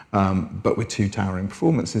 But with 2 towering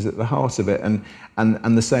performances at the heart of it, and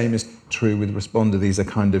the same is true with Responder. These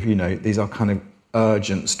are kind of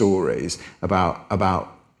urgent stories about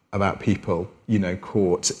people,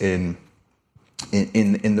 caught in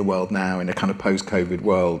the world now, in a kind of post-COVID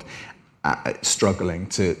world, struggling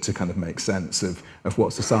to kind of make sense of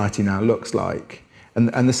what society now looks like.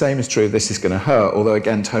 And the same is true of This Is Going to Hurt, although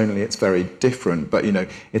again, tonally it's very different. But,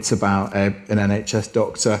 it's about an NHS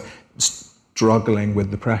doctor struggling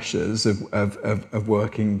with the pressures of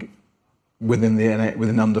working within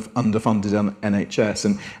underfunded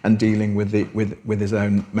NHS and dealing with his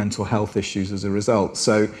own mental health issues as a result.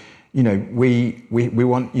 So, we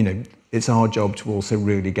want, it's our job to also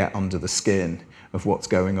really get under the skin of what's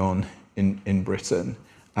going on in Britain,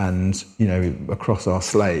 and across our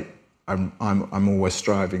slate, I'm always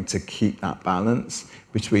striving to keep that balance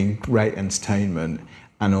between great entertainment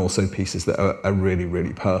and also pieces that are really,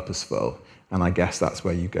 really purposeful. And I guess that's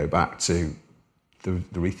where you go back to the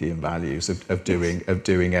Reithian values of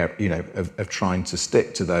trying to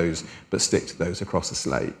stick to those, but stick to those across a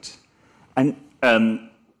slate. And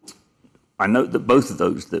I note that both of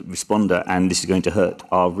those, that Responder and This Is Going to Hurt,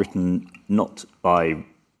 are written not by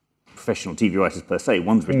professional TV writers per se.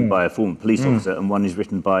 One's written by a former police officer, and one is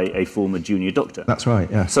written by a former junior doctor. That's right,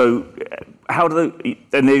 yeah. So how do they...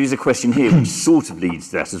 And there is a question here which sort of leads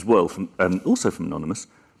to that as well, also from Anonymous,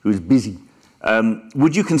 who is busy.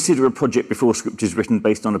 Would you consider a project before script is written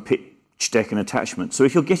based on a pitch deck and attachment? So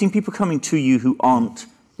if you're getting people coming to you who aren't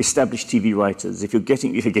established TV writers, if you're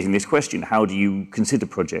getting this question, how do you consider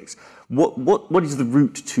projects? What is the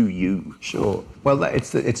route to you? Sure. Well,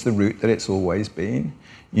 it's the route that it's always been.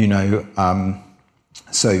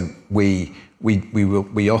 So we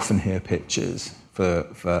often hear pitches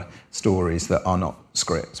for stories that are not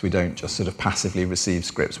scripts. We don't just sort of passively receive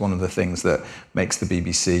scripts. One of the things that makes the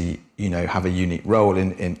BBC, have a unique role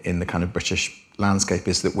in the kind of British landscape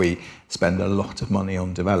is that we spend a lot of money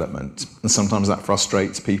on development. And sometimes that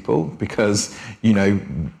frustrates people because,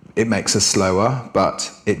 it makes us slower,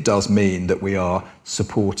 but it does mean that we are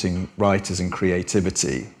supporting writers and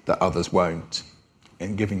creativity that others won't,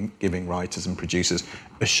 and giving writers and producers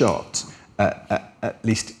a shot at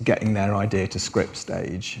least getting their idea to script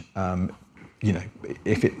stage.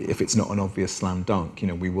 If it's not an obvious slam dunk,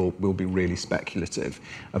 we'll be really speculative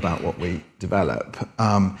about what we develop.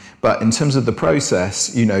 But in terms of the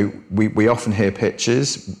process, we often hear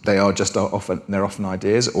pitches. They're often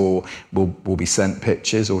ideas, or we'll be sent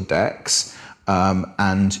pitches or decks. There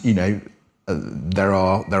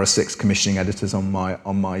are 6 commissioning editors on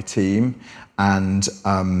my team, and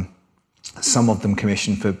some of them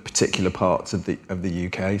commissioned for particular parts of the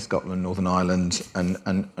UK, Scotland, Northern Ireland,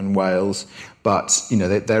 and Wales. But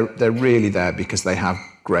they're really there because they have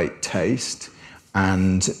great taste,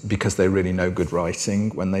 and because they really know good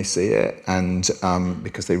writing when they see it, and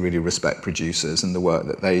because they really respect producers and the work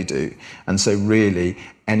that they do. And so really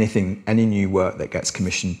any new work that gets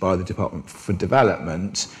commissioned by the Department for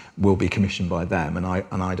Development will be commissioned by them, and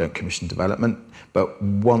I don't commission development. But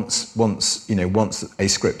once a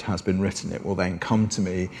script has been written, it will then come to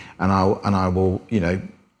me, and I will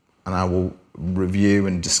review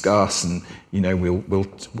and discuss, and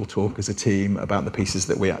we'll talk as a team about the pieces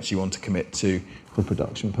that we actually want to commit to for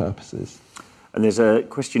production purposes. And there's a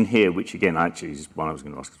question here, which again actually is one I was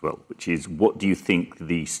going to ask as well, which is, what do you think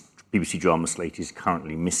the BBC drama slate is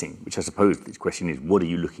currently missing? Which I suppose this question is, what are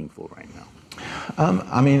you looking for right now?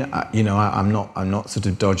 I'm not sort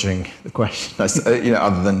of dodging the question,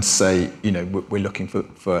 other than to say, we're looking for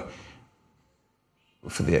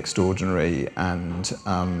the extraordinary, and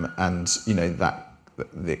that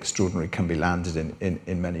the extraordinary can be landed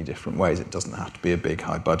in many different ways. It doesn't have to be a big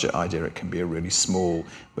high budget idea. It can be a really small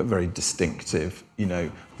but very distinctive,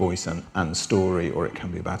 voice and story, or it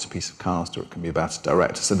can be about a piece of cast, or it can be about a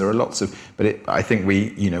director. So there are lots of, I think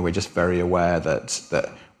we're just very aware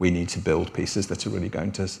that we need to build pieces that are really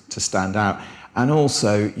going to stand out, and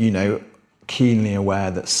also keenly aware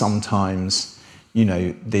that sometimes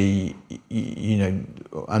I'm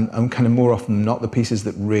kind of more often than not, the pieces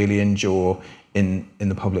that really endure in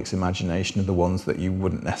the public's imagination are the ones that you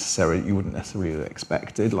wouldn't necessarily have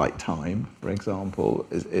expected, like Time, for example,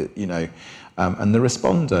 and The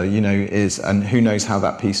Responder, is, and who knows how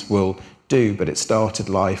that piece will do, but it started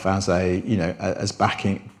life as us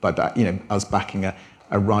backing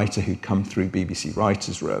a writer who'd come through BBC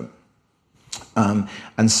Writers' Room.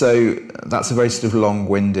 And so that's a very sort of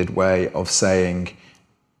long-winded way of saying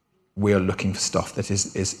we are looking for stuff that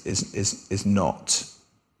is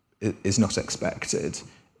not expected,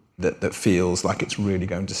 that feels like it's really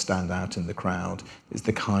going to stand out in the crowd. It's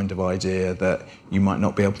the kind of idea that you might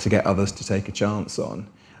not be able to get others to take a chance on.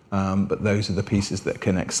 But those are the pieces that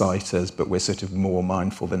can excite us, but we're sort of more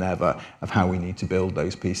mindful than ever of how we need to build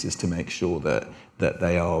those pieces to make sure that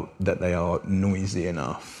they are noisy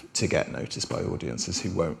enough to get noticed by audiences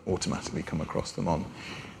who won't automatically come across them on.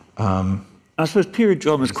 I suppose period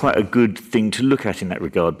drama is quite a good thing to look at in that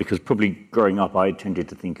regard, because probably growing up I tended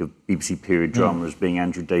to think of BBC period drama as being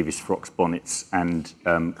Andrew Davies frocks, bonnets and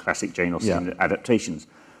classic Jane Austen adaptations.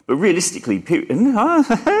 But realistically,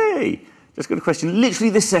 just got a question literally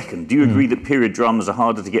this second. Do you agree that period dramas are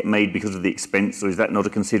harder to get made because of the expense, or is that not a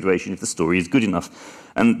consideration if the story is good enough?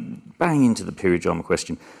 And bang into the period drama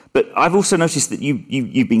question. But I've also noticed that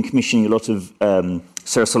you've been commissioning a lot of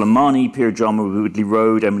Sarah Soleimani period drama with Woodley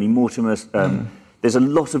Road, Emily Mortimer. There's a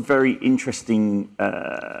lot of very interesting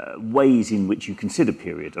ways in which you consider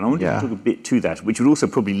period, and I want to talk a bit to that, which would also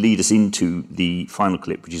probably lead us into the final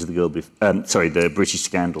clip, which is the British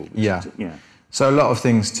Scandal. Yeah. So a lot of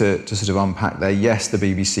things to sort of unpack there. Yes, the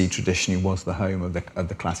BBC traditionally was the home of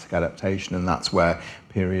the classic adaptation, and that's where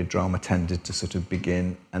period drama tended to sort of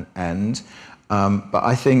begin and end. But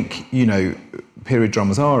I think, period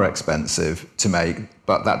dramas are expensive to make,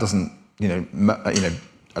 but that doesn't,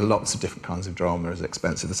 lots of different kinds of drama is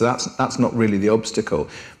expensive. So that's not really the obstacle.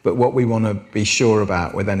 But what we want to be sure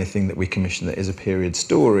about with anything that we commission that is a period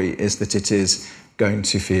story is that it is going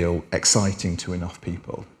to feel exciting to enough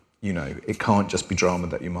people. It can't just be drama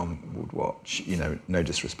that your mum would watch, no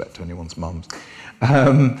disrespect to anyone's mums.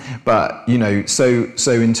 But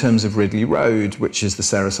so in terms of Ridley Road, which is the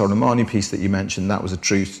Sarah Soleimani piece that you mentioned, that was a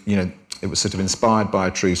true, it was sort of inspired by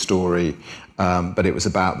a true story, but it was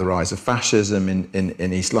about the rise of fascism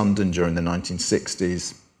in East London during the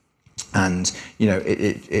 1960s. And,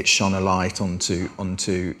 it shone a light onto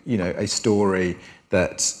a story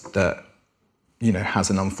that has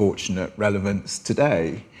an unfortunate relevance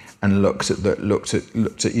today, and looked at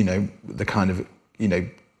the kind of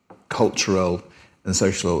cultural and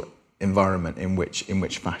social environment in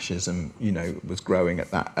which fascism was growing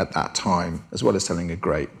at that time, as well as telling a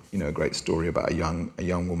great story about a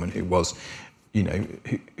young woman who was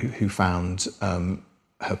who found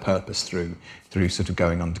her purpose through sort of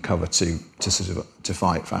going undercover to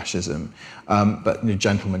fight fascism. But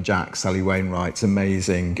Gentleman Jack, Sally Wainwright's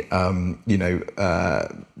amazing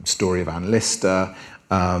story of Anne Lister,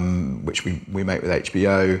 which we make with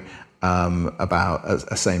HBO, about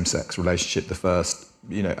a same-sex relationship, the first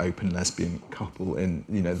open lesbian couple in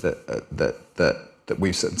that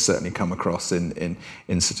we've certainly come across in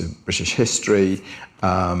sort of British history.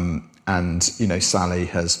 And Sally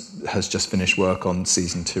has just finished work on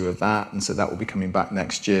season 2 of that, and so that will be coming back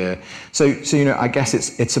next year. So I guess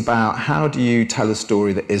it's about how do you tell a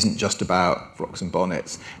story that isn't just about frocks and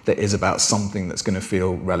bonnets, that is about something that's going to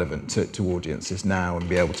feel relevant to audiences now, and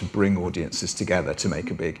be able to bring audiences together to make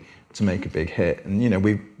a big hit. And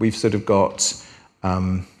we've sort of got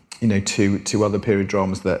two other period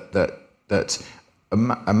dramas that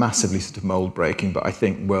are massively sort of mold breaking, but I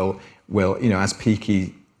think will as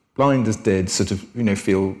Peaky Blinders did sort of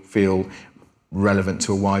feel relevant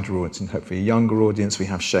to a wider audience and hopefully a younger audience. We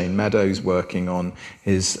have Shane Meadows working on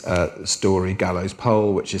his story Gallows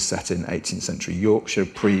Pole, which is set in 18th century Yorkshire,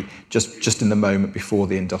 just in the moment before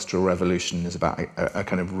the Industrial Revolution. Is about a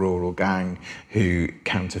kind of rural gang who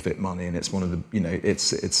counterfeit money, and it's one of the, you know,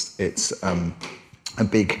 it's a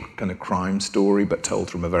big kind of crime story, but told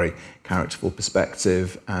from a very characterful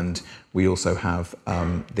perspective. And we also have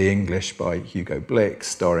The English by Hugo Blick,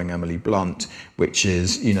 starring Emily Blunt, which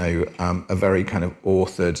is, you know, a very kind of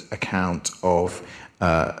authored account of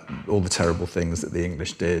all the terrible things that the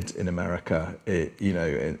English did in America, you know,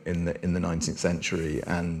 in the 19th century,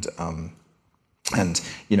 and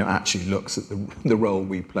you know, actually looks at the role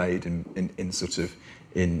we played in sort of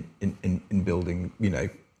in building, you know,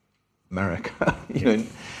 America, you know,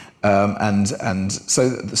 and so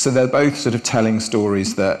they're both sort of telling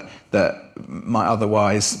stories that might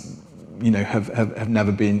otherwise, you know, have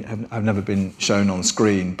never been shown on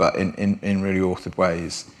screen, but in really authored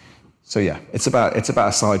ways. So yeah, it's about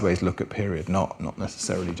a sideways look at period, not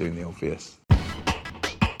necessarily doing the obvious.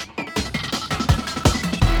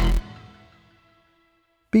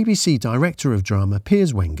 BBC Director of Drama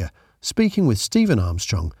Piers Wenger speaking with Stephen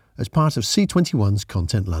Armstrong as part of C21's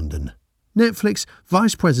Content London. Netflix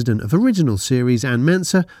Vice President of Original Series Anne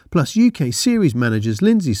Mensah, plus UK series managers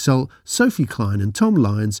Lindsay Salt, Sophie Klein and Tom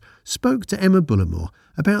Lyons spoke to Emma Bullimore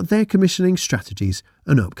about their commissioning strategies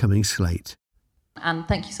and upcoming slate. And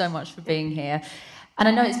thank you so much for being here. And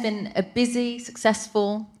I know it's been a busy,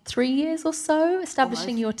 successful 3 years or so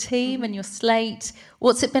establishing your team and your slate.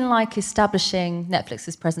 What's it been like establishing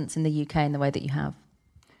Netflix's presence in the UK in the way that you have?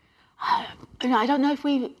 I don't know if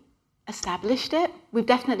we established it. We've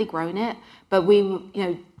definitely grown it, but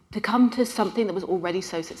to come to something that was already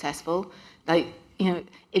so successful, like, you know,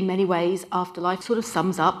 in many ways, Afterlife sort of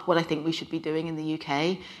sums up what I think we should be doing in the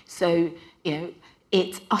UK. So, you know,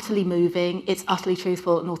 it's utterly moving, it's utterly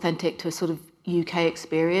truthful and authentic to a sort of UK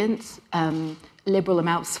experience, liberal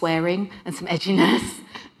amount of swearing and some edginess,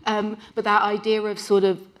 but that idea of sort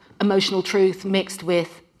of emotional truth mixed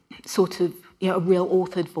with sort of, you know, a real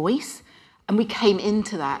authored voice. And we came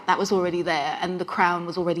into that. That was already there, and The Crown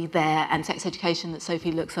was already there, and Sex Education that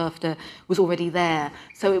Sophie looks after was already there.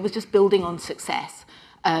 So it was just building on success.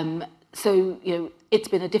 So, you know, it's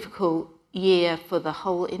been a difficult year for the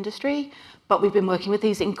whole industry, but we've been working with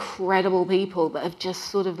these incredible people that have just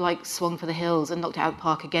sort of like swung for the hills and knocked it out of the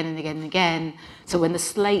park again and again and again. So when the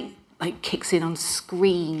slate like kicks in on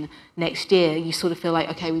screen next year, you sort of feel like,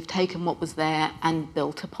 okay, we've taken what was there and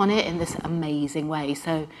built upon it in this amazing way.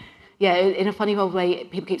 So yeah, in a funny old way,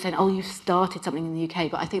 people keep saying, oh, you started something in the UK,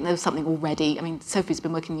 but I think there was something already. I mean, Sophie's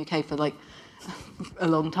been working in the UK for like a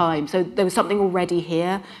long time. So there was something already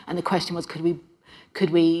here. And the question was, could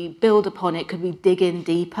we build upon it? Could we dig in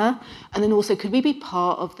deeper? And then also, could we be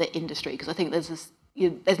part of the industry? Because I think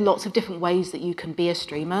there's lots of different ways that you can be a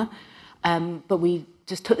streamer. But we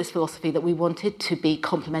just took this philosophy that we wanted to be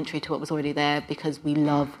complementary to what was already there because we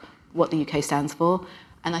love what the UK stands for.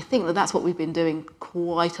 And I think that that's what we've been doing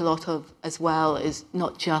quite a lot of as well, is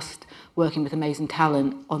not just working with amazing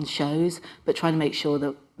talent on shows, but trying to make sure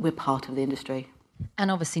that we're part of the industry.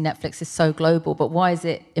 And obviously Netflix is so global, but why is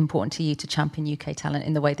it important to you to champion UK talent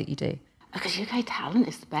in the way that you do? Because UK talent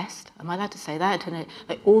is the best. Am I allowed to say that?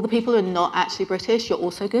 Like all the people who are not actually British, you're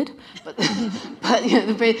also good. But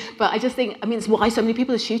I just think, I mean, it's why so many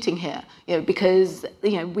people are shooting here. You know, because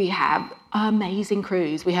we have amazing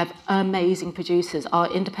crews, we have amazing producers. Our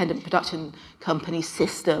independent production company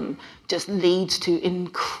system just leads to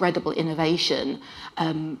incredible innovation.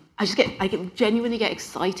 I genuinely get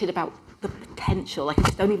excited about the potential. Like I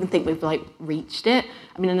just don't even think we've reached it.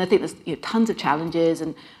 I mean, and I think there's tons of challenges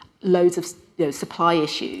and loads of supply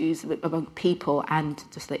issues among people and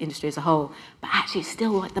just the industry as a whole, but actually it's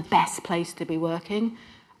still the best place to be working,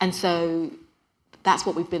 and so that's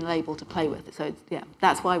what we've been able to play with. So yeah,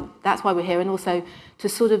 that's why we're here, and also to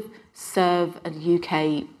sort of serve a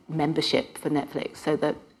UK membership for Netflix, so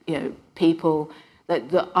that people,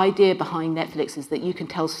 that the idea behind Netflix is that you can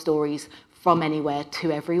tell stories from anywhere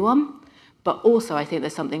to everyone, but also I think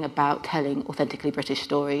there's something about telling authentically British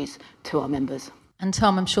stories to our members. And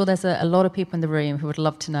Tom, I'm sure there's a lot of people in the room who would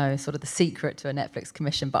love to know sort of the secret to a Netflix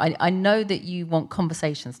commission, but I know that you want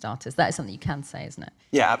conversation starters. That is something you can say, isn't it?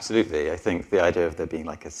 Yeah, absolutely. I think the idea of there being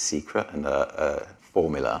a secret and a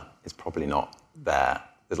formula is probably not there.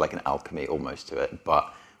 There's an alchemy almost to it.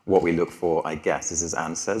 But what we look for, I guess, is, as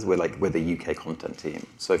Anne says, we're the UK content team.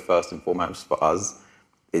 So first and foremost for us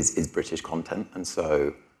is British content. And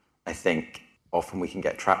so I think often we can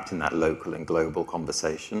get trapped in that local and global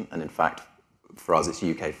conversation. And in fact, for us, it's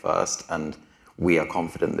UK first, and we are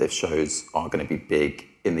confident that if shows are going to be big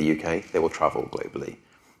in the UK, they will travel globally.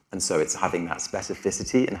 And so it's having that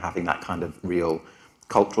specificity and having that kind of real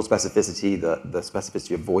cultural specificity, the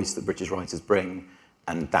specificity of voice that British writers bring,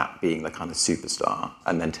 and that being the kind of superstar,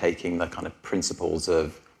 and then taking the kind of principles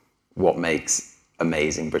of what makes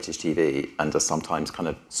amazing British TV and just sometimes kind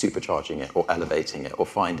of supercharging it or elevating it or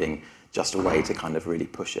finding just a way to kind of really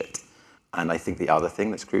push it. And I think the other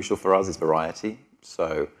thing that's crucial for us is variety.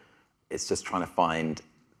 So it's just trying to find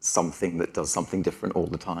something that does something different all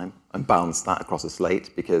the time and balance that across a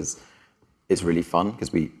slate, because it's really fun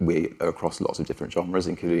because we are across lots of different genres,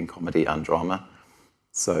 including comedy and drama.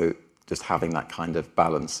 So just having that kind of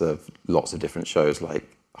balance of lots of different shows,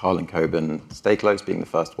 like Harlan Coben, Stay Close being the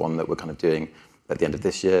first one that we're kind of doing at the end of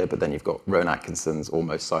this year, but then you've got Rowan Atkinson's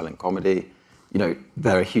almost silent comedy. You know,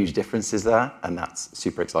 there are huge differences there, and that's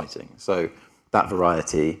super exciting. So that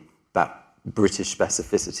variety, that British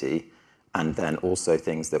specificity, and then also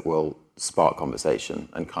things that will spark conversation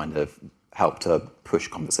and kind of help to push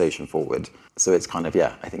conversation forward. So it's kind of,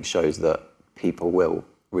 I think shows that people will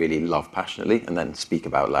really love passionately and then speak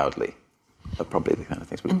about loudly are probably the kind of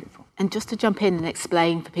things we're looking for. And just to jump in and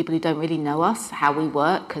explain for people who don't really know us how we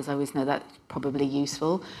work, because I always know that's probably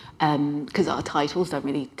useful, because our titles don't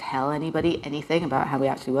really tell anybody anything about how we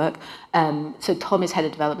actually work. So Tom is head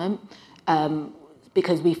of development,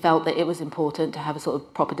 because we felt that it was important to have a sort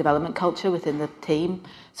of proper development culture within the team.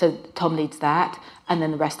 So Tom leads that, and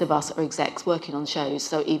then the rest of us are execs working on shows.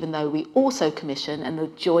 So even though we also commission, and the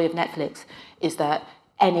joy of Netflix is that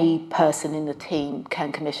any person in the team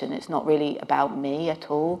can commission. It's not really about me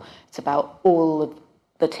at all. It's about all of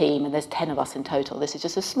the team, and there's 10 of us in total. This is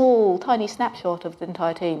just a small, tiny snapshot of the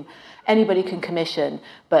entire team. Anybody can commission,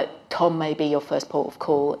 but Tom may be your first port of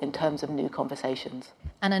call in terms of new conversations.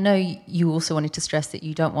 And I know you also wanted to stress that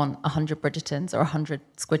you don't want 100 Bridgertons or 100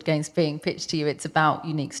 Squid Games being pitched to you. It's about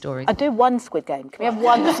unique stories. I do one Squid Game. Can we have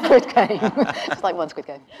one Squid Game? Just like one Squid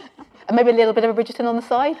Game. And maybe a little bit of a Bridgerton on the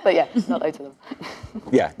side, but not loads of them.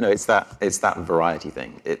 It's that variety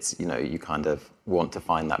thing. It's, you kind of want to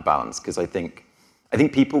find that balance, because I think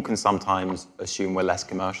people can sometimes assume we're less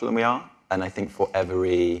commercial than we are. And I think for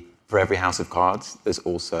every House of Cards, there's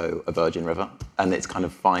also a Virgin River. And it's kind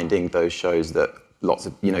of finding those shows that lots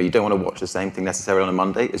of, you don't want to watch the same thing necessarily on a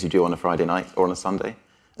Monday as you do on a Friday night or on a Sunday.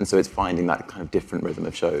 And so it's finding that kind of different rhythm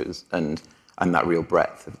of shows and that real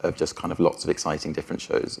breadth of just kind of lots of exciting different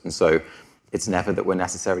shows. And so it's never that we're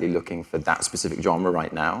necessarily looking for that specific genre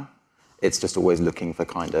right now. It's just always looking for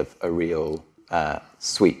kind of a real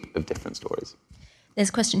sweep of different stories. There's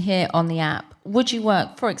a question here on the app. Would you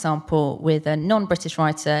work, for example, with a non-British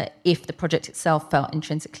writer if the project itself felt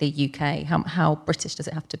intrinsically UK? How British does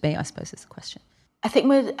it have to be, I suppose, is the question. I think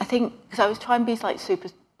because I was trying to be like super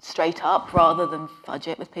straight up rather than fudge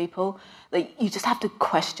it with people. Like, you just have to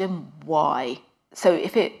question why. So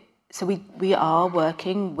we are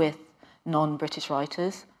working with non-British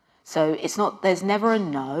writers. So it's not, there's never a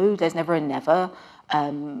no, there's never a never.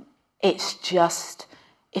 It's just,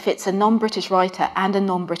 if it's a non-British writer and a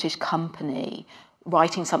non-British company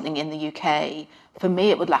writing something in the UK, for me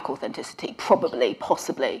it would lack authenticity, probably,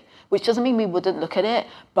 possibly, which doesn't mean we wouldn't look at it,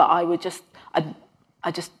 but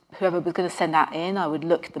whoever was going to send that in, I would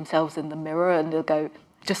look themselves in the mirror and they'll go,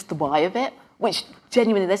 just the why of it, which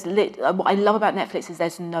genuinely, what I love about Netflix is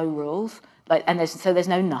there's no rules,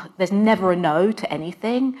 there's never a no to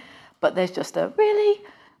anything, but there's just a really,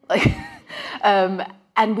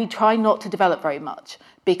 and we try not to develop very much,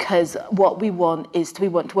 because what we want is to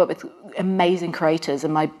work with amazing creators,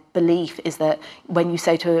 and my belief is that when you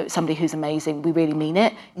say to somebody who's amazing, we really mean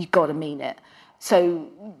it, you've got to mean it. So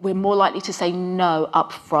we're more likely to say no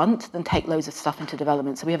up front than take loads of stuff into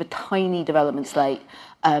development. So we have a tiny development slate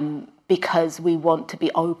because we want to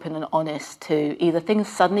be open and honest to either things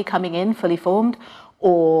suddenly coming in fully formed,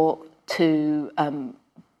 or to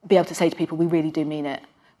be able to say to people, we really do mean it.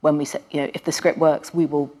 When we say, if the script works, we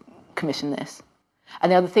will commission this.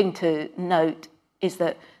 And the other thing to note is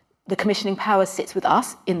that the commissioning power sits with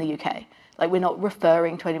us in the UK. Like, we're not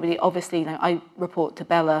referring to anybody. Obviously, I report to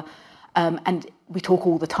Bella, and we talk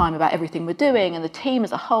all the time about everything we're doing, and the team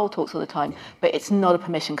as a whole talks all the time, but it's not a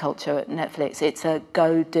permission culture at Netflix. It's a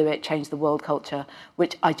go, do it, change the world culture,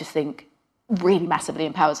 which I just think really massively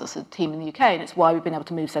empowers us as a team in the UK, and it's why we've been able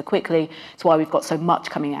to move so quickly. It's why we've got so much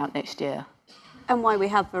coming out next year. And why we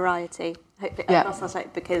have variety across our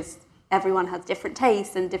site, because everyone has different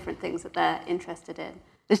tastes and different things that they're interested in.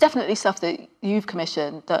 There's definitely stuff that you've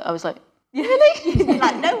commissioned that I was like, really? You'd be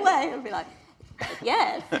like, no way. I'd be like,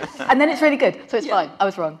 yes. And then it's really good, so it's fine. I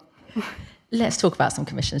was wrong. Let's talk about some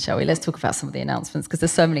commissions, shall we? Let's talk about some of the announcements, because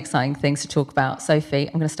there's so many exciting things to talk about. Sophie,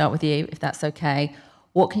 I'm going to start with you, if that's okay.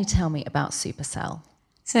 What can you tell me about Supercell?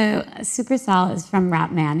 So Supercell is from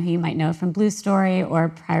Rapman, who you might know from Blue Story or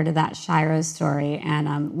prior to that, Shiro's Story.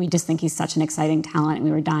 And we just think he's such an exciting talent, and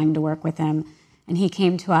we were dying to work with him. And he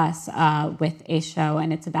came to us with a show,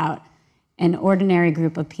 and it's about an ordinary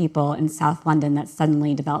group of people in South London that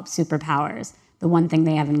suddenly develop superpowers. The one thing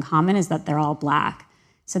they have in common is that they're all Black.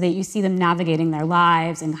 So that you see them navigating their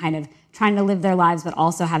lives and kind of trying to live their lives, but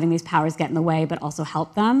also having these powers get in the way, but also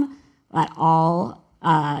help them. But all,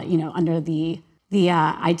 under the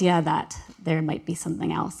idea that there might be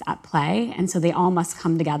something else at play. And so they all must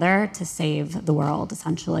come together to save the world,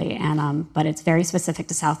 essentially. And but it's very specific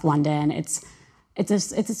to South London. It's a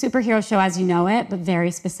superhero show as you know it, but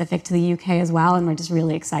very specific to the UK as well. And we're just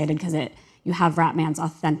really excited because you have Rapman's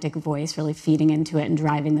authentic voice really feeding into it and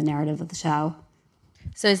driving the narrative of the show.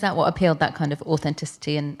 So is that what appealed, that kind of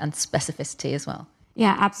authenticity and specificity as well?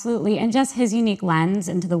 Yeah, absolutely. And just his unique lens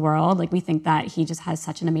into the world. Like, we think that he just has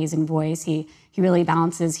such an amazing voice. He really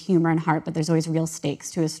balances humor and heart, but there's always real stakes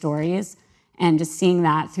to his stories. And just seeing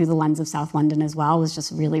that through the lens of South London as well was just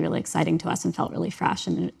really, really exciting to us and felt really fresh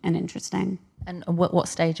and interesting. And what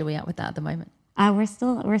stage are we at with that at the moment? We're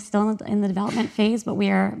still in the development phase, but we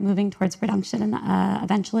are moving towards production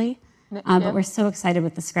eventually. But we're so excited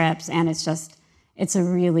with the scripts, and it's a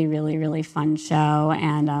really, really, really fun show,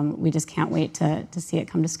 and we just can't wait to see it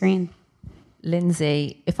come to screen.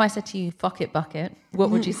 Lindsay, if I said to you, fuck it, bucket,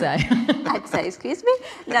 what would you say? I'd say, excuse me?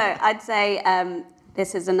 No, I'd say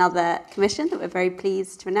this is another commission that we're very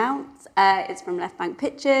pleased to announce. It's from Left Bank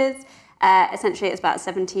Pictures. Essentially, it's about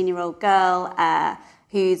a 17-year-old girl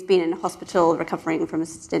who's been in hospital recovering from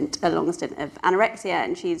a long stint of anorexia,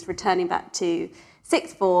 and she's returning back to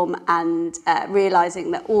sixth form and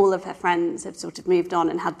realising that all of her friends have sort of moved on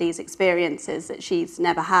and had these experiences that she's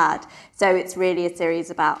never had. So it's really a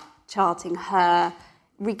series about charting her,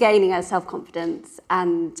 regaining her self-confidence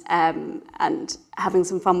and having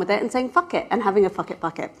some fun with it and saying fuck it and having a fuck it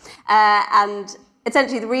bucket. And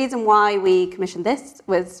essentially the reason why we commissioned this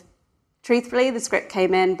was, truthfully, the script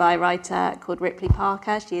came in by a writer called Ripley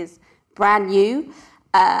Parker. She is brand new.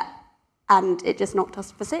 And it just knocked us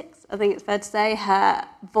for six, I think it's fair to say. Her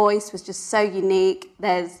voice was just so unique.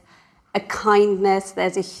 There's a kindness,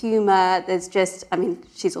 there's a humour,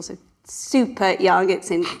 she's also super young. It's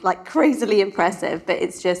crazily impressive, but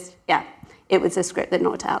it's just, it was a script that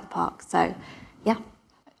knocked it out of the park. So, yeah.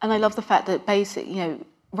 And I love the fact that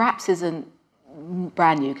Raps isn't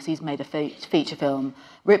brand new because he's made a feature film.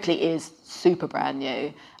 Ripley is super brand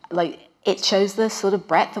new. It shows the sort of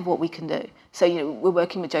breadth of what we can do. So, we're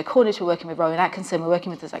working with Joe Cornish, we're working with Rowan Atkinson, we're working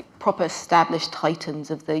with these proper established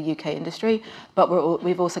titans of the UK industry, but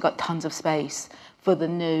we've also got tons of space for the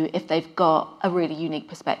new, if they've got a really unique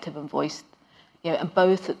perspective and voice. And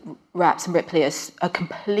both Raps and Ripley are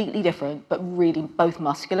completely different, but really both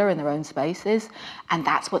muscular in their own spaces. And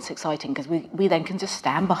that's what's exciting, because we then can just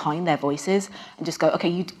stand behind their voices and just go, okay,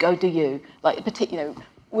 you go do you.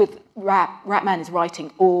 With Rapman is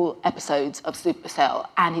writing all episodes of Supercell,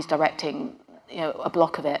 and he's directing, a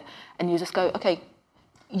block of it, and you just go, okay,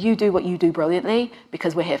 you do what you do brilliantly,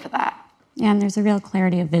 because we're here for that. Yeah, and there's a real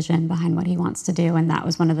clarity of vision behind what he wants to do, and that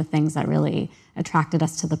was one of the things that really attracted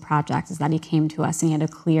us to the project, is that he came to us and he had a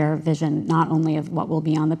clear vision, not only of what will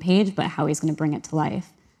be on the page, but how he's going to bring it to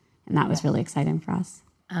life, and that was really exciting for us.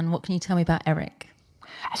 And what can you tell me about Eric?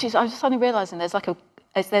 Actually, I was just suddenly realising there's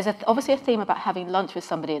obviously a theme about having lunch with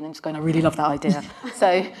somebody and then just going, I really love that idea.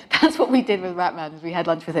 So that's what we did with Rapman, is we had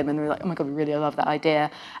lunch with him and we were like, oh my God, we really love that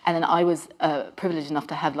idea. And then I was privileged enough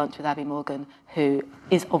to have lunch with Abby Morgan, who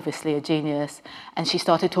is obviously a genius. And she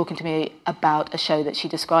started talking to me about a show that she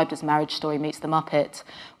described as Marriage Story Meets the Muppets,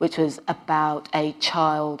 which was about a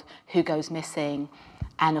child who goes missing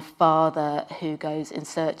and a father who goes in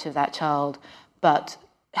search of that child. But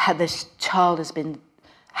this child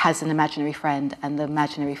has an imaginary friend, and the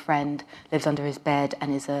imaginary friend lives under his bed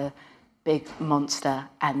and is a big monster,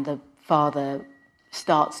 and the father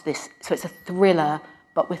starts this, so it's a thriller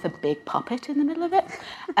but with a big puppet in the middle of it.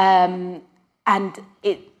 And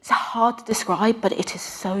it's hard to describe, but it is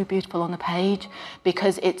so beautiful on the page,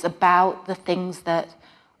 because it's about the things that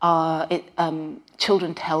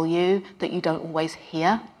children tell you that you don't always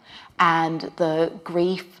hear, and the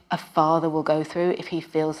grief a father will go through if he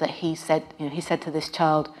feels that he said to this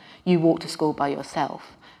child, you walk to school by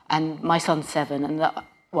yourself. And my son's 7, and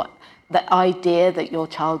the idea that your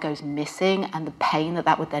child goes missing and the pain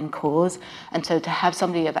that would then cause. And so to have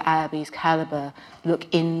somebody of Abby's caliber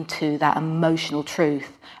look into that emotional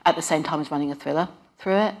truth at the same time as running a thriller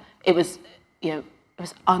through it,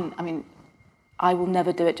 I will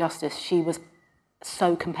never do it justice. She was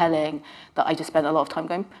so compelling that I just spent a lot of time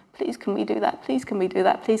going, please can we do that, please can we do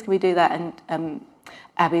that, please can we do that. And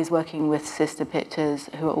Abby's working with Sister Pictures,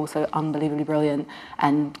 who are also unbelievably brilliant,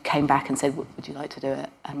 and came back and said, would you like to do it?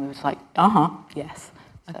 And we were just like, yes.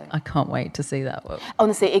 So. I can't wait to see that.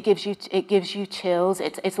 Honestly, it gives you chills.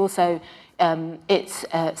 It's also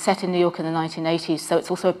set in New York in the 1980s, so it's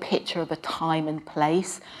also a picture of a time and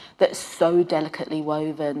place that's so delicately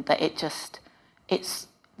woven that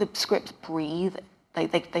the scripts breathe. They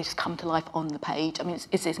just come to life on the page. I mean,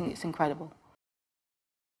 it's incredible.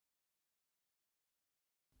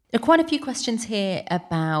 There are quite a few questions here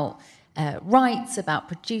about rights, about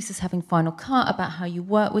producers having final cut, about how you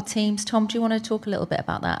work with teams. Tom, do you want to talk a little bit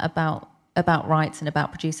about that, about rights and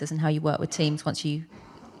about producers and how you work with teams once you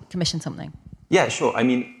commission something? Yeah, sure. I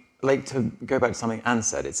mean, like, to go back to something Anne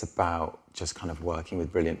said, it's about just kind of working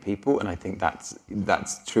with brilliant people, and I think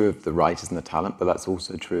that's true of the writers and the talent, but that's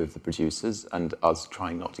also true of the producers, and us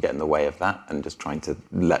trying not to get in the way of that and just trying to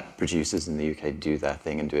let producers in the UK do their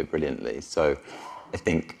thing and do it brilliantly. So I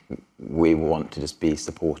think we want to just be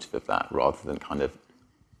supportive of that rather than kind of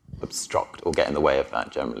obstruct or get in the way of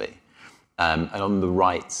that generally. And on the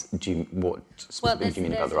rights, what do you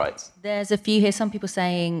mean about the rights? There's a few here. Some people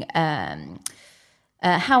saying,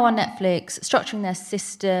 how are Netflix structuring their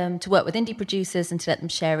system to work with indie producers and to let them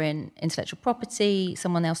share in intellectual property?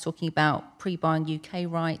 Someone else talking about pre-buying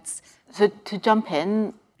UK rights. So to jump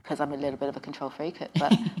in, because I'm a little bit of a control freak,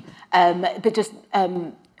 but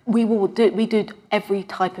we do every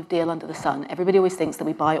type of deal under the sun. Everybody always thinks that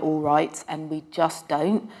we buy all rights, and we just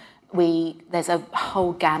don't. There's a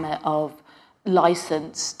whole gamut of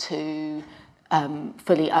license to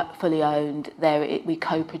fully owned. We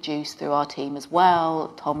co-produce through our team as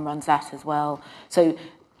well. Tom runs that as well. So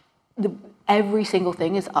every single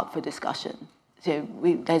thing is up for discussion. So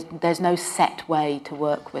there's no set way to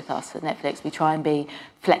work with us at Netflix. We try and be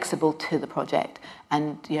flexible to the project,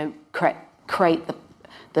 and create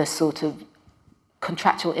the sort of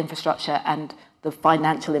contractual infrastructure and the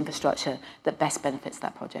financial infrastructure that best benefits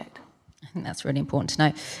that project. I think that's really important to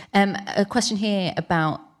know. A question here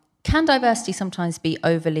about, can diversity sometimes be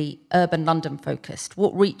overly urban London focused?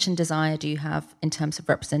 What reach and desire do you have in terms of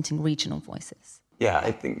representing regional voices? Yeah,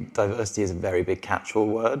 I think diversity is a very big catch-all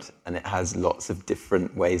word, and it has lots of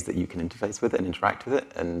different ways that you can interface with it and interact with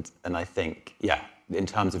it. And I think, yeah, in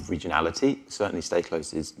terms of regionality, certainly Stay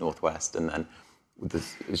Close is Northwest, and then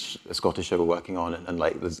there's a Scottish show we're working on, and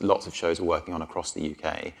there's lots of shows we're working on across the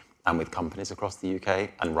UK, and with companies across the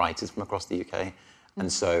UK, and writers from across the UK.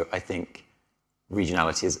 And so I think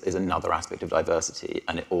regionality is another aspect of diversity,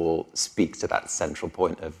 and it all speaks to that central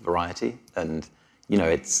point of variety. And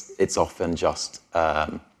it's often just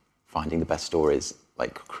finding the best stories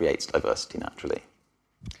creates diversity naturally.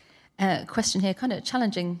 Question here, kind of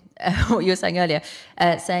challenging what you were saying earlier,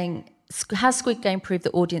 saying, has Squid Game proved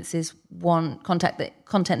that audiences want content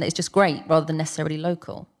that is just great rather than necessarily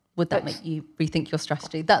local? Would that make you rethink your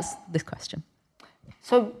strategy? That's this question.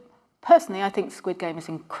 So personally, I think Squid Game is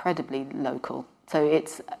incredibly local. So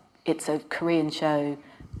it's a Korean show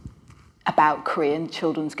about Korean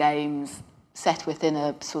children's games set within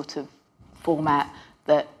a sort of format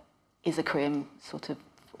that is a Korean sort of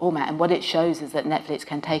format. And what it shows is that Netflix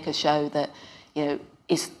can take a show that,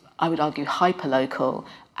 is, I would argue, hyper-local,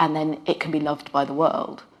 and then it can be loved by the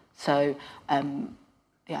world. So,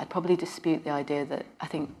 I'd probably dispute the idea that I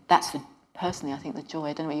think that's personally, I think the joy,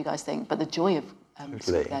 I don't know what you guys think, but the joy of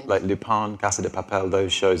Squid Game. Like Lupin, Casa de Papel,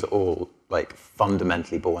 those shows are all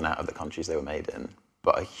fundamentally born out of the countries they were made in,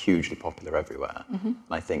 but are hugely popular everywhere. Mm-hmm. And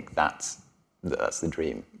I think that's the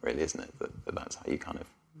dream, really, isn't it? That's how you kind of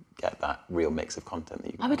get that real mix of content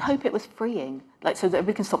that you can. I would hope it was freeing, so that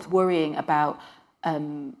everybody can stop worrying about,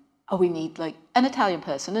 we need an Italian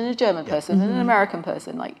person and a German person and an American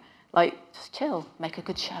person. Just chill, make a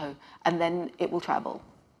good show, and then it will travel.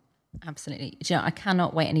 Absolutely. I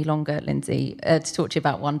cannot wait any longer, Lindsay, to talk to you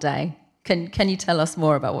about One Day. Can you tell us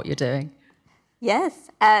more about what you're doing? Yes.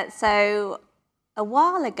 So a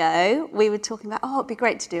while ago, we were talking about, it'd be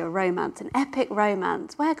great to do a romance, an epic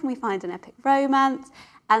romance. Where can we find an epic romance?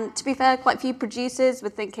 And to be fair, quite a few producers were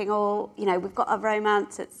thinking, we've got a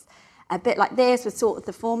romance, it's a bit like this, with sort of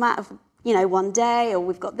the format of, One Day, or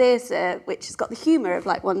we've got this, which has got the humour of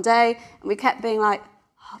One Day. And we kept being like,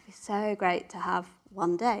 it'd be so great to have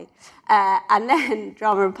One Day. And then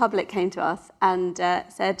Drama Republic came to us and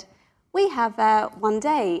said, we have One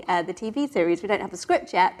Day, the TV series. We don't have a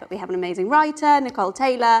script yet, but we have an amazing writer, Nicole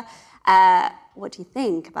Taylor. What do you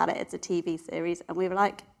think about it? It's a TV series. And we were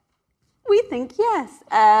like, we think yes.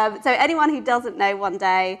 So anyone who doesn't know One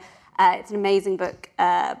Day, it's an amazing book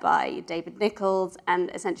by David Nichols, and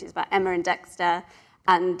essentially it's about Emma and Dexter.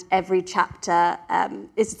 And every chapter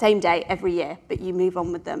is the same day every year, but you move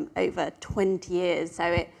on with them over 20 years. So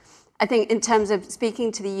I think in terms of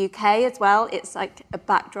speaking to the UK as well, it's like a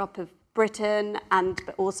backdrop of Britain,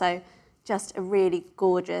 but also just a really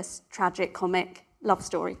gorgeous, tragic comic love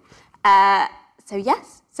story. So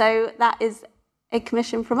yes, so that is a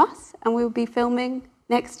commission from us, and we'll be filming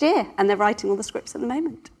next year, and they're writing all the scripts at the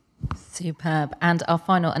moment. Superb. And our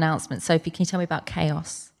final announcement, Sophie, can you tell me about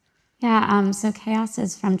Chaos? Yeah, so Chaos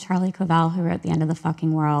is from Charlie Covell, who wrote The End of the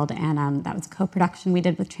Fucking World, and that was a co-production we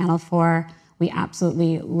did with Channel 4. We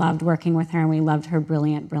absolutely loved working with her, and we loved her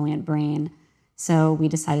brilliant, brilliant brain. So we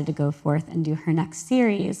decided to go forth and do her next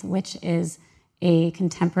series, which is a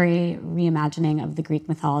contemporary reimagining of the Greek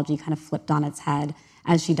mythology, kind of flipped on its head,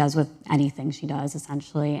 as she does with anything she does,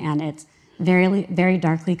 essentially. And it's very, very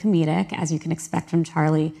darkly comedic, as you can expect from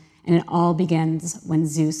Charlie. And it all begins when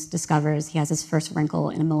Zeus discovers he has his first wrinkle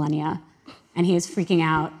in a millennia. And he is freaking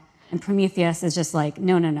out. And Prometheus is just like,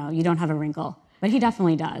 no, you don't have a wrinkle. But he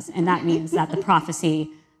definitely does. And that means that the prophecy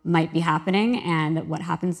might be happening. And what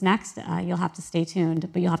happens next, you'll have to stay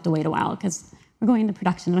tuned. But you'll have to wait a while, because we're going into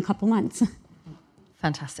production in a couple months.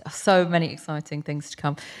 Fantastic. So many exciting things to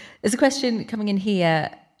come. There's a question coming in here.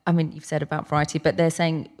 I mean, you've said about variety, but they're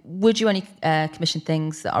saying, would you only commission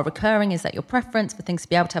things that are recurring? Is that your preference for things to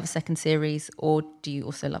be able to have a second series, or do you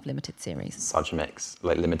also love limited series? Such a mix,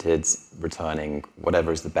 like limiteds, returning,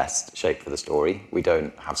 whatever is the best shape for the story. We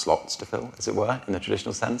don't have slots to fill, as it were, in the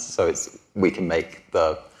traditional sense. So we can make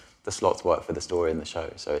the slots work for the story and the show.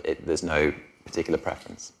 So there's no particular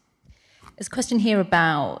preference. There's a question here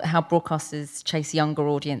about how broadcasters chase younger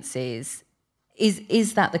audiences.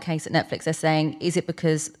 Is that the case at Netflix? They're saying, is it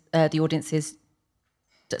because the audience is...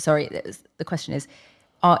 Sorry, the question is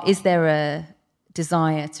there a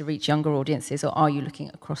desire to reach younger audiences, or are you looking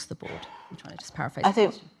across the board? I'm trying to just paraphrase. I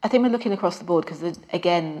think we're looking across the board because,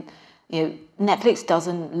 again, Netflix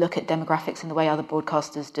doesn't look at demographics in the way other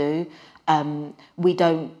broadcasters do. We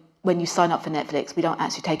don't. When you sign up for Netflix, we don't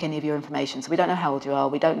actually take any of your information. So we don't know how old you are.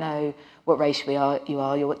 We don't know what race you are,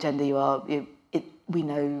 what gender you are. We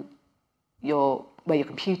know where your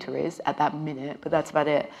computer is at that minute, but that's about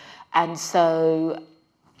it. And so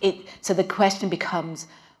the question becomes,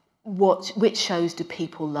 which shows do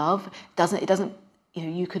people love? It doesn't.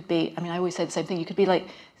 You could be. I mean, I always say the same thing. You could be like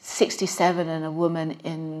 67 and a woman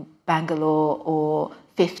in Bangalore, or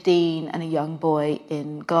 15 and a young boy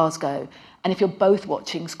in Glasgow. And if you're both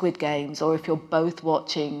watching Squid Games, or if you're both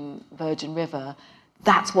watching Virgin River,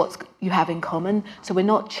 that's what you have in common. So we're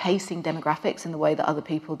not chasing demographics in the way that other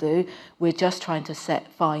people do. We're just trying to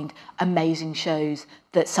find amazing shows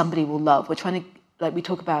that somebody will love. We're trying to, like we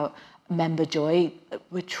talk about member joy,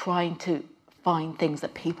 we're trying to find things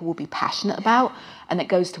that people will be passionate about. And it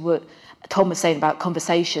goes to what Tom was saying about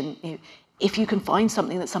conversation. If you can find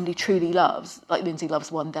something that somebody truly loves, like Lindsay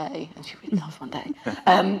loves One Day, and she really loves One Day,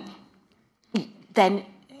 then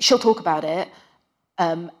she'll talk about it.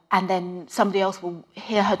 And then somebody else will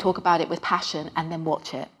hear her talk about it with passion and then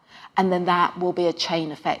watch it. And then that will be a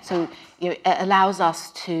chain effect. So it allows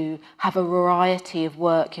us to have a variety of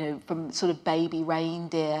work, from sort of Baby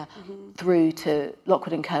Reindeer through to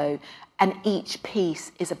Lockwood & Co. And each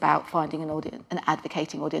piece is about finding an audience, an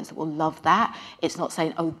advocating audience that will love that. It's not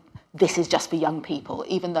saying, oh, this is just for young people,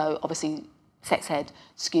 even though obviously Sex Ed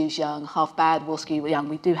skews young, Half Bad will skew young.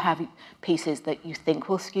 We do have pieces that you think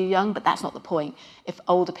will skew young, but that's not the point. If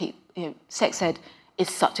older people, Sex Ed is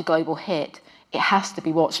such a global hit, it has to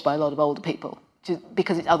be watched by a lot of older people,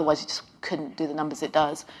 because otherwise it just couldn't do the numbers it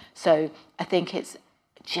does. So I think it's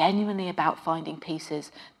genuinely about finding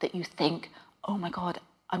pieces that you think, oh my God,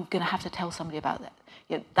 I'm going to have to tell somebody about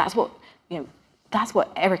that. That's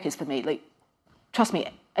what Eric is for me. Like, trust me,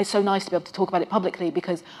 it's so nice to be able to talk about it publicly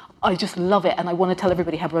because I just love it and I want to tell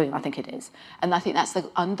everybody how brilliant I think it is. And I think that's the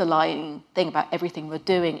underlying thing about everything we're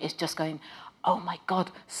doing, is just going, oh my God,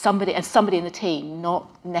 somebody in the team,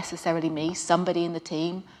 not necessarily me, somebody in the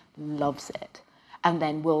team loves it. And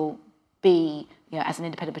then will be, as an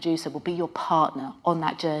independent producer, will be your partner on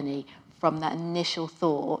that journey from that initial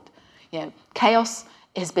thought. Chaos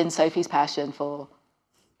has been Sophie's passion for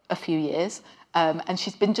a few years. And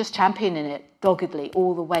she's been just championing it doggedly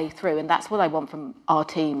all the way through. And that's what I want from our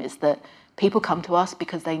team, is that people come to us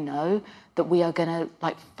because they know that we are going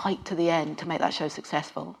to fight to the end to make that show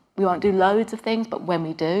successful. We won't do loads of things, but when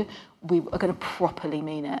we do, we are going to properly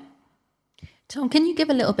mean it. Tom, can you give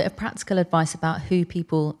a little bit of practical advice about who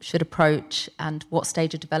people should approach and what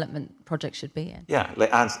stage of development projects should be in? Yeah,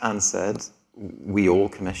 as Anne said, we all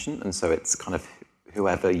commission, and so it's kind of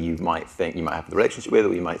whoever you might think you might have the relationship with,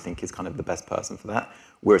 or you might think is kind of the best person for that.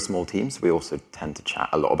 We're a small team, so we also tend to chat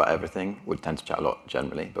a lot about everything. We tend to chat a lot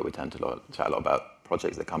generally, but we tend to chat a lot about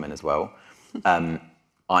projects that come in as well. I'm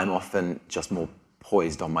often just more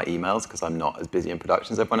poised on my emails because I'm not as busy in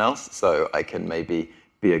production as everyone else, so I can maybe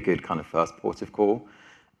be a good kind of first port of call.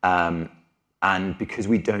 And because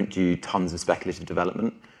we don't do tons of speculative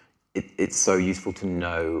development, it's so useful to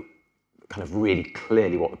know kind of really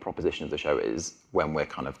clearly what the proposition of the show is when we're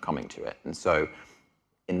kind of coming to it. And so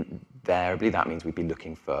invariably that means we'd be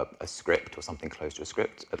looking for a script or something close to a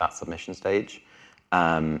script at that submission stage.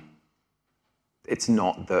 It's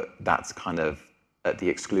not that that's kind of at the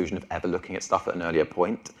exclusion of ever looking at stuff at an earlier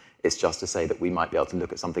point. It's just to say that we might be able to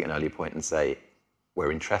look at something at an earlier point and say,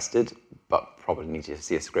 we're interested, but probably need to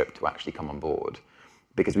see a script to actually come on board.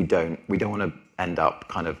 Because we don't want to end up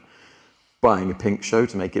kind of buying a pink show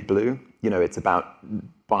to make it blue. You know, it's about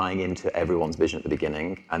buying into everyone's vision at the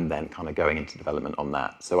beginning and then kind of going into development on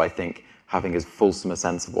that. So I think having as fulsome a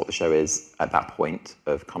sense of what the show is at that point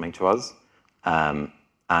of coming to us,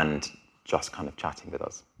 and just kind of chatting with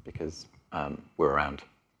us because we're around.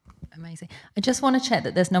 Amazing. I just want to check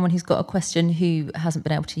that there's no one who's got a question who hasn't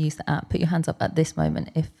been able to use the app. Put your hands up at this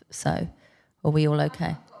moment if so. Are we all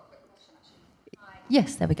okay?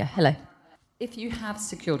 Yes, there we go. Hello. If you have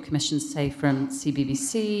secured commissions, say from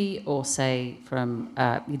CBBC or say from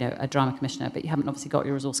a drama commissioner, but you haven't obviously got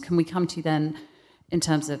your resource, can we come to you then in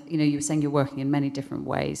terms of, you were saying you're working in many different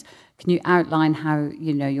ways. Can you outline how,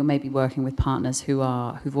 you're maybe working with partners who've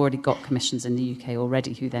already got commissions in the UK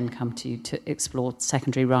already, who then come to you to explore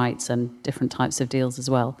secondary rights and different types of deals as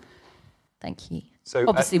well? Thank you. So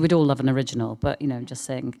obviously we'd all love an original, but, I'm just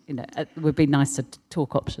saying, it would be nice to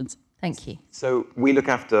talk options. Thank you. So we look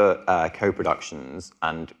after co-productions,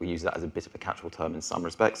 and we use that as a bit of a catch-all term in some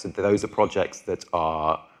respects. So those are projects that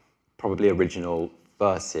are probably original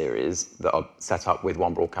first series that are set up with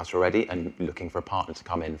one broadcaster already and looking for a partner to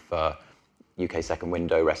come in for UK second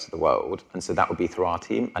window, rest of the world. And so that would be through our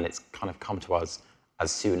team, and it's kind of come to us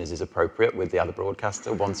as soon as is appropriate with the other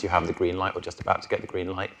broadcaster, once you have the green light or just about to get the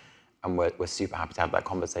green light. And we're super happy to have that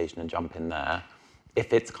conversation and jump in there.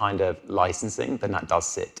 If it's kind of licensing, then that does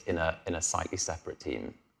sit in a slightly separate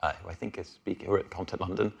team, who I think is speaking here at Content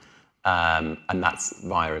London. And that's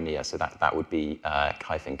via EMEA, so that would be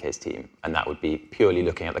Kai Finke's team, and that would be purely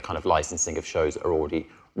looking at the kind of licensing of shows that are already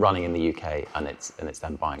running in the UK, and it's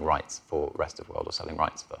then buying rights for rest of the world or selling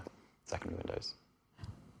rights for secondary windows.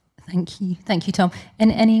 Thank you, Tom.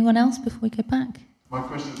 And anyone else before we go back? My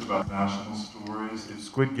question is about national stories. If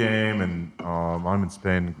Squid Game and I'm in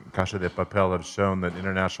Spain, Casa de Papel have shown that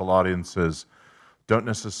international audiences don't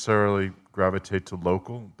necessarily gravitate to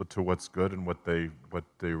local, but to what's good and what they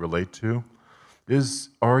relate to.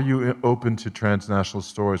 Are you open to transnational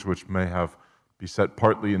stories which may be set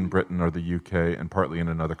partly in Britain or the UK and partly in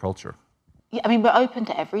another culture? Yeah, I mean, we're open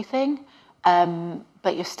to everything,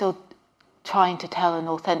 but you're still trying to tell an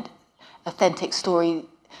authentic story.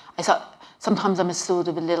 Sometimes I'm sort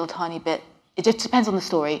of a little tiny bit. It just depends on the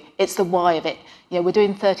story. It's the why of it. We're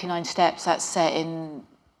doing 39 Steps. That's set in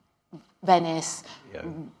Venice,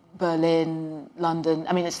 Berlin, London.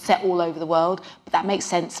 I mean, it's set all over the world, but that makes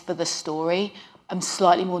sense for the story. I'm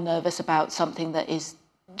slightly more nervous about something that is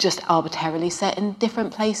just arbitrarily set in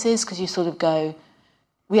different places, because you sort of go,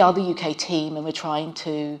 we are the UK team and we're trying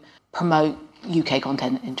to promote UK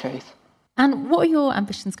content in truth. And what are your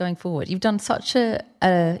ambitions going forward? You've done such a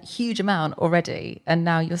huge amount already, and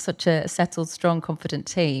now you're such a settled, strong, confident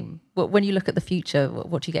team. When you look at the future,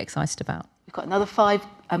 what do you get excited about? We've got another 5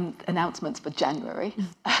 announcements for January.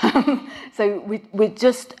 So we're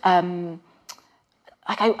just, I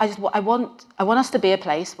want us to be a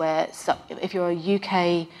place where, if you're a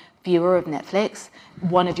UK viewer of Netflix,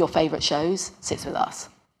 one of your favourite shows sits with us.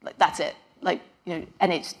 Like, that's it. And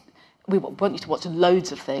we want you to watch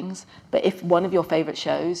loads of things, but if one of your favourite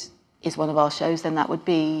shows is one of our shows, then that would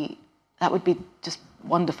be just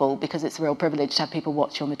wonderful, because it's a real privilege to have people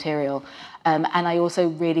watch your material. And I also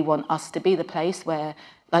really want us to be the place where,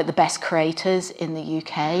 the best creators in the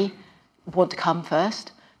UK want to come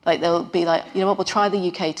first. They'll be we'll try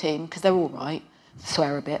the UK team because they're all right.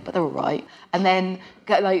 Swear a bit, but they're all right. And then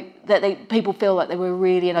people feel like they were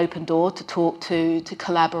really an open door to talk to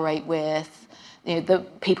collaborate with.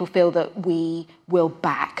 That people feel that we will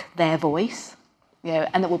back their voice,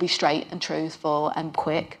 and that we'll be straight and truthful and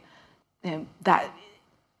quick, and that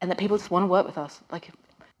people just want to work with us.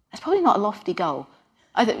 It's probably not a lofty goal,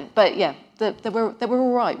 but yeah, they were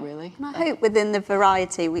all right, really. And I hope within the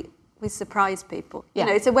variety we surprise people.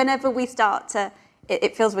 Yeah. So whenever we start to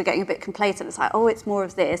it feels we're getting a bit complacent. It's like, oh, it's more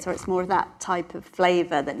of this or it's more of that type of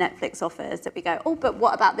flavour that Netflix offers, that we go, oh, but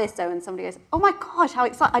what about this though? And somebody goes, oh my gosh, how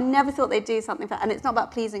exciting. I never thought they'd do something for that. And it's not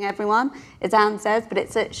about pleasing everyone, as Anne says, but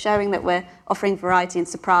it's showing that we're offering variety and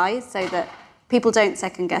surprise so that people don't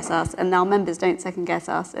second guess us and our members don't second guess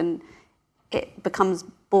us, and it becomes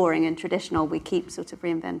boring and traditional. We keep sort of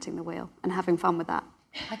reinventing the wheel and having fun with that.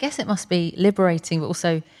 I guess it must be liberating, but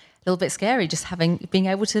also a little bit scary, just being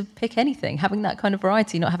able to pick anything, having that kind of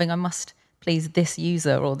variety, not having I must please this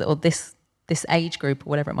user or this age group or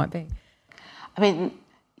whatever it might be. I mean,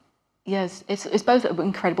 yes, it's both an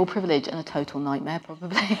incredible privilege and a total nightmare,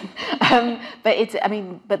 probably.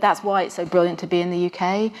 But that's why it's so brilliant to be in the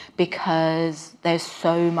UK, because there's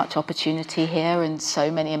so much opportunity here and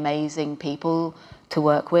so many amazing people to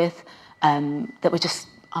work with, that we're just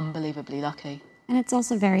unbelievably lucky. And it's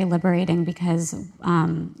also very liberating because,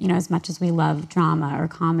 as much as we love drama or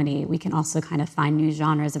comedy, we can also kind of find new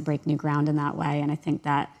genres and break new ground in that way. And I think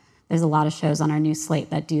that there's a lot of shows on our new slate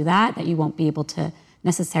that do that you won't be able to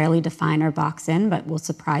necessarily define or box in, but will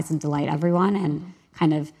surprise and delight everyone and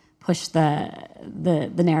kind of push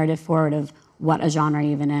the narrative forward of what a genre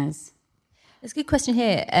even is. There's a good question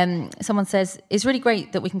here. Someone says, it's really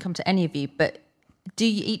great that we can come to any of you, but do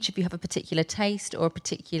each of you have a particular taste or a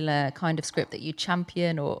particular kind of script that you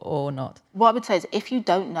champion or not? What I would say is, if you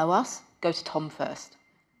don't know us, go to Tom first,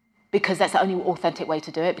 because that's the only authentic way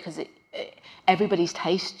to do it, because everybody's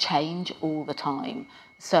tastes change all the time.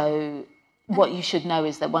 So what you should know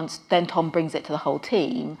is that then Tom brings it to the whole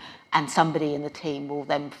team, and somebody in the team will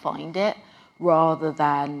then find it, rather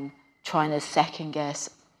than trying to second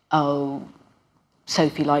guess, oh,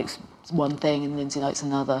 Sophie likes one thing and Lindsay likes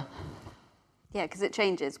another. Yeah, because it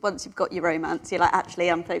changes. Once you've got your romance, you're like, actually,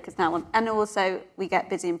 I'm focused now on... And also, we get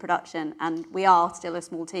busy in production, and we are still a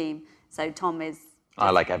small team, so Tom is...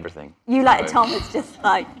 I like everything. You like Tom is just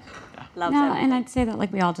like... Loves no, everything. and I'd say that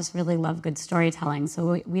we all just really love good storytelling,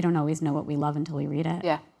 so we don't always know what we love until we read it.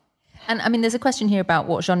 Yeah. And I mean, there's a question here about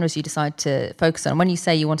what genres you decide to focus on. When you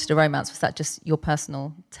say you wanted a romance, was that just your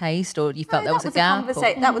personal taste, or you felt there was a gap?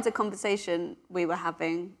 That was a conversation we were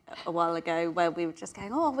having a while ago, where we were just going,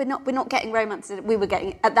 oh, we're not getting romance. We were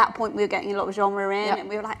getting, at that point, we were getting a lot of genre in, and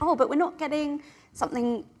we were like, oh, but we're not getting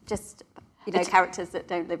something just... characters that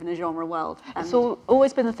don't live in a genre world. It's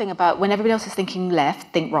always been the thing about when everybody else is thinking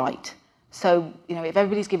left, think right. So, if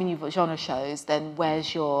everybody's giving you genre shows, then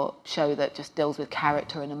where's your show that just deals with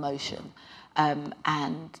character and emotion?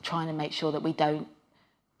 And trying to make sure that we don't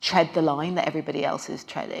tread the line that everybody else is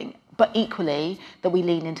treading, but equally that we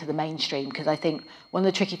lean into the mainstream, because I think one of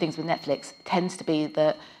the tricky things with Netflix tends to be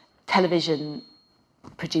that television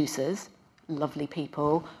producers, lovely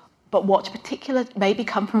people, but maybe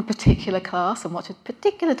come from a particular class and watch a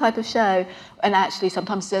particular type of show, and actually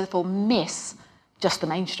sometimes therefore miss just the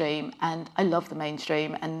mainstream. And I love the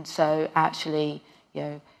mainstream, and so actually,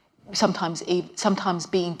 sometimes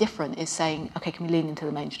being different is saying, okay, can we lean into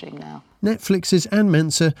the mainstream now? Netflix's Anne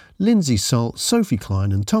Mensah, Lindsay Salt, Sophie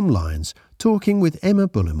Klein and Tom Lyons talking with Emma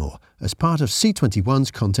Bullimore as part of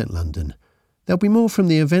C21's Content London. There'll be more from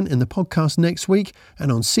the event in the podcast next week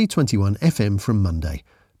and on C21 FM from Monday.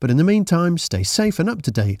 But in the meantime, stay safe and up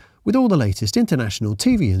to date with all the latest international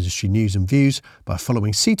TV industry news and views by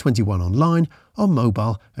following C21 online, on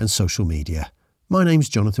mobile and social media. My name's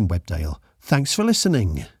Jonathan Webdale. Thanks for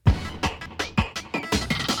listening.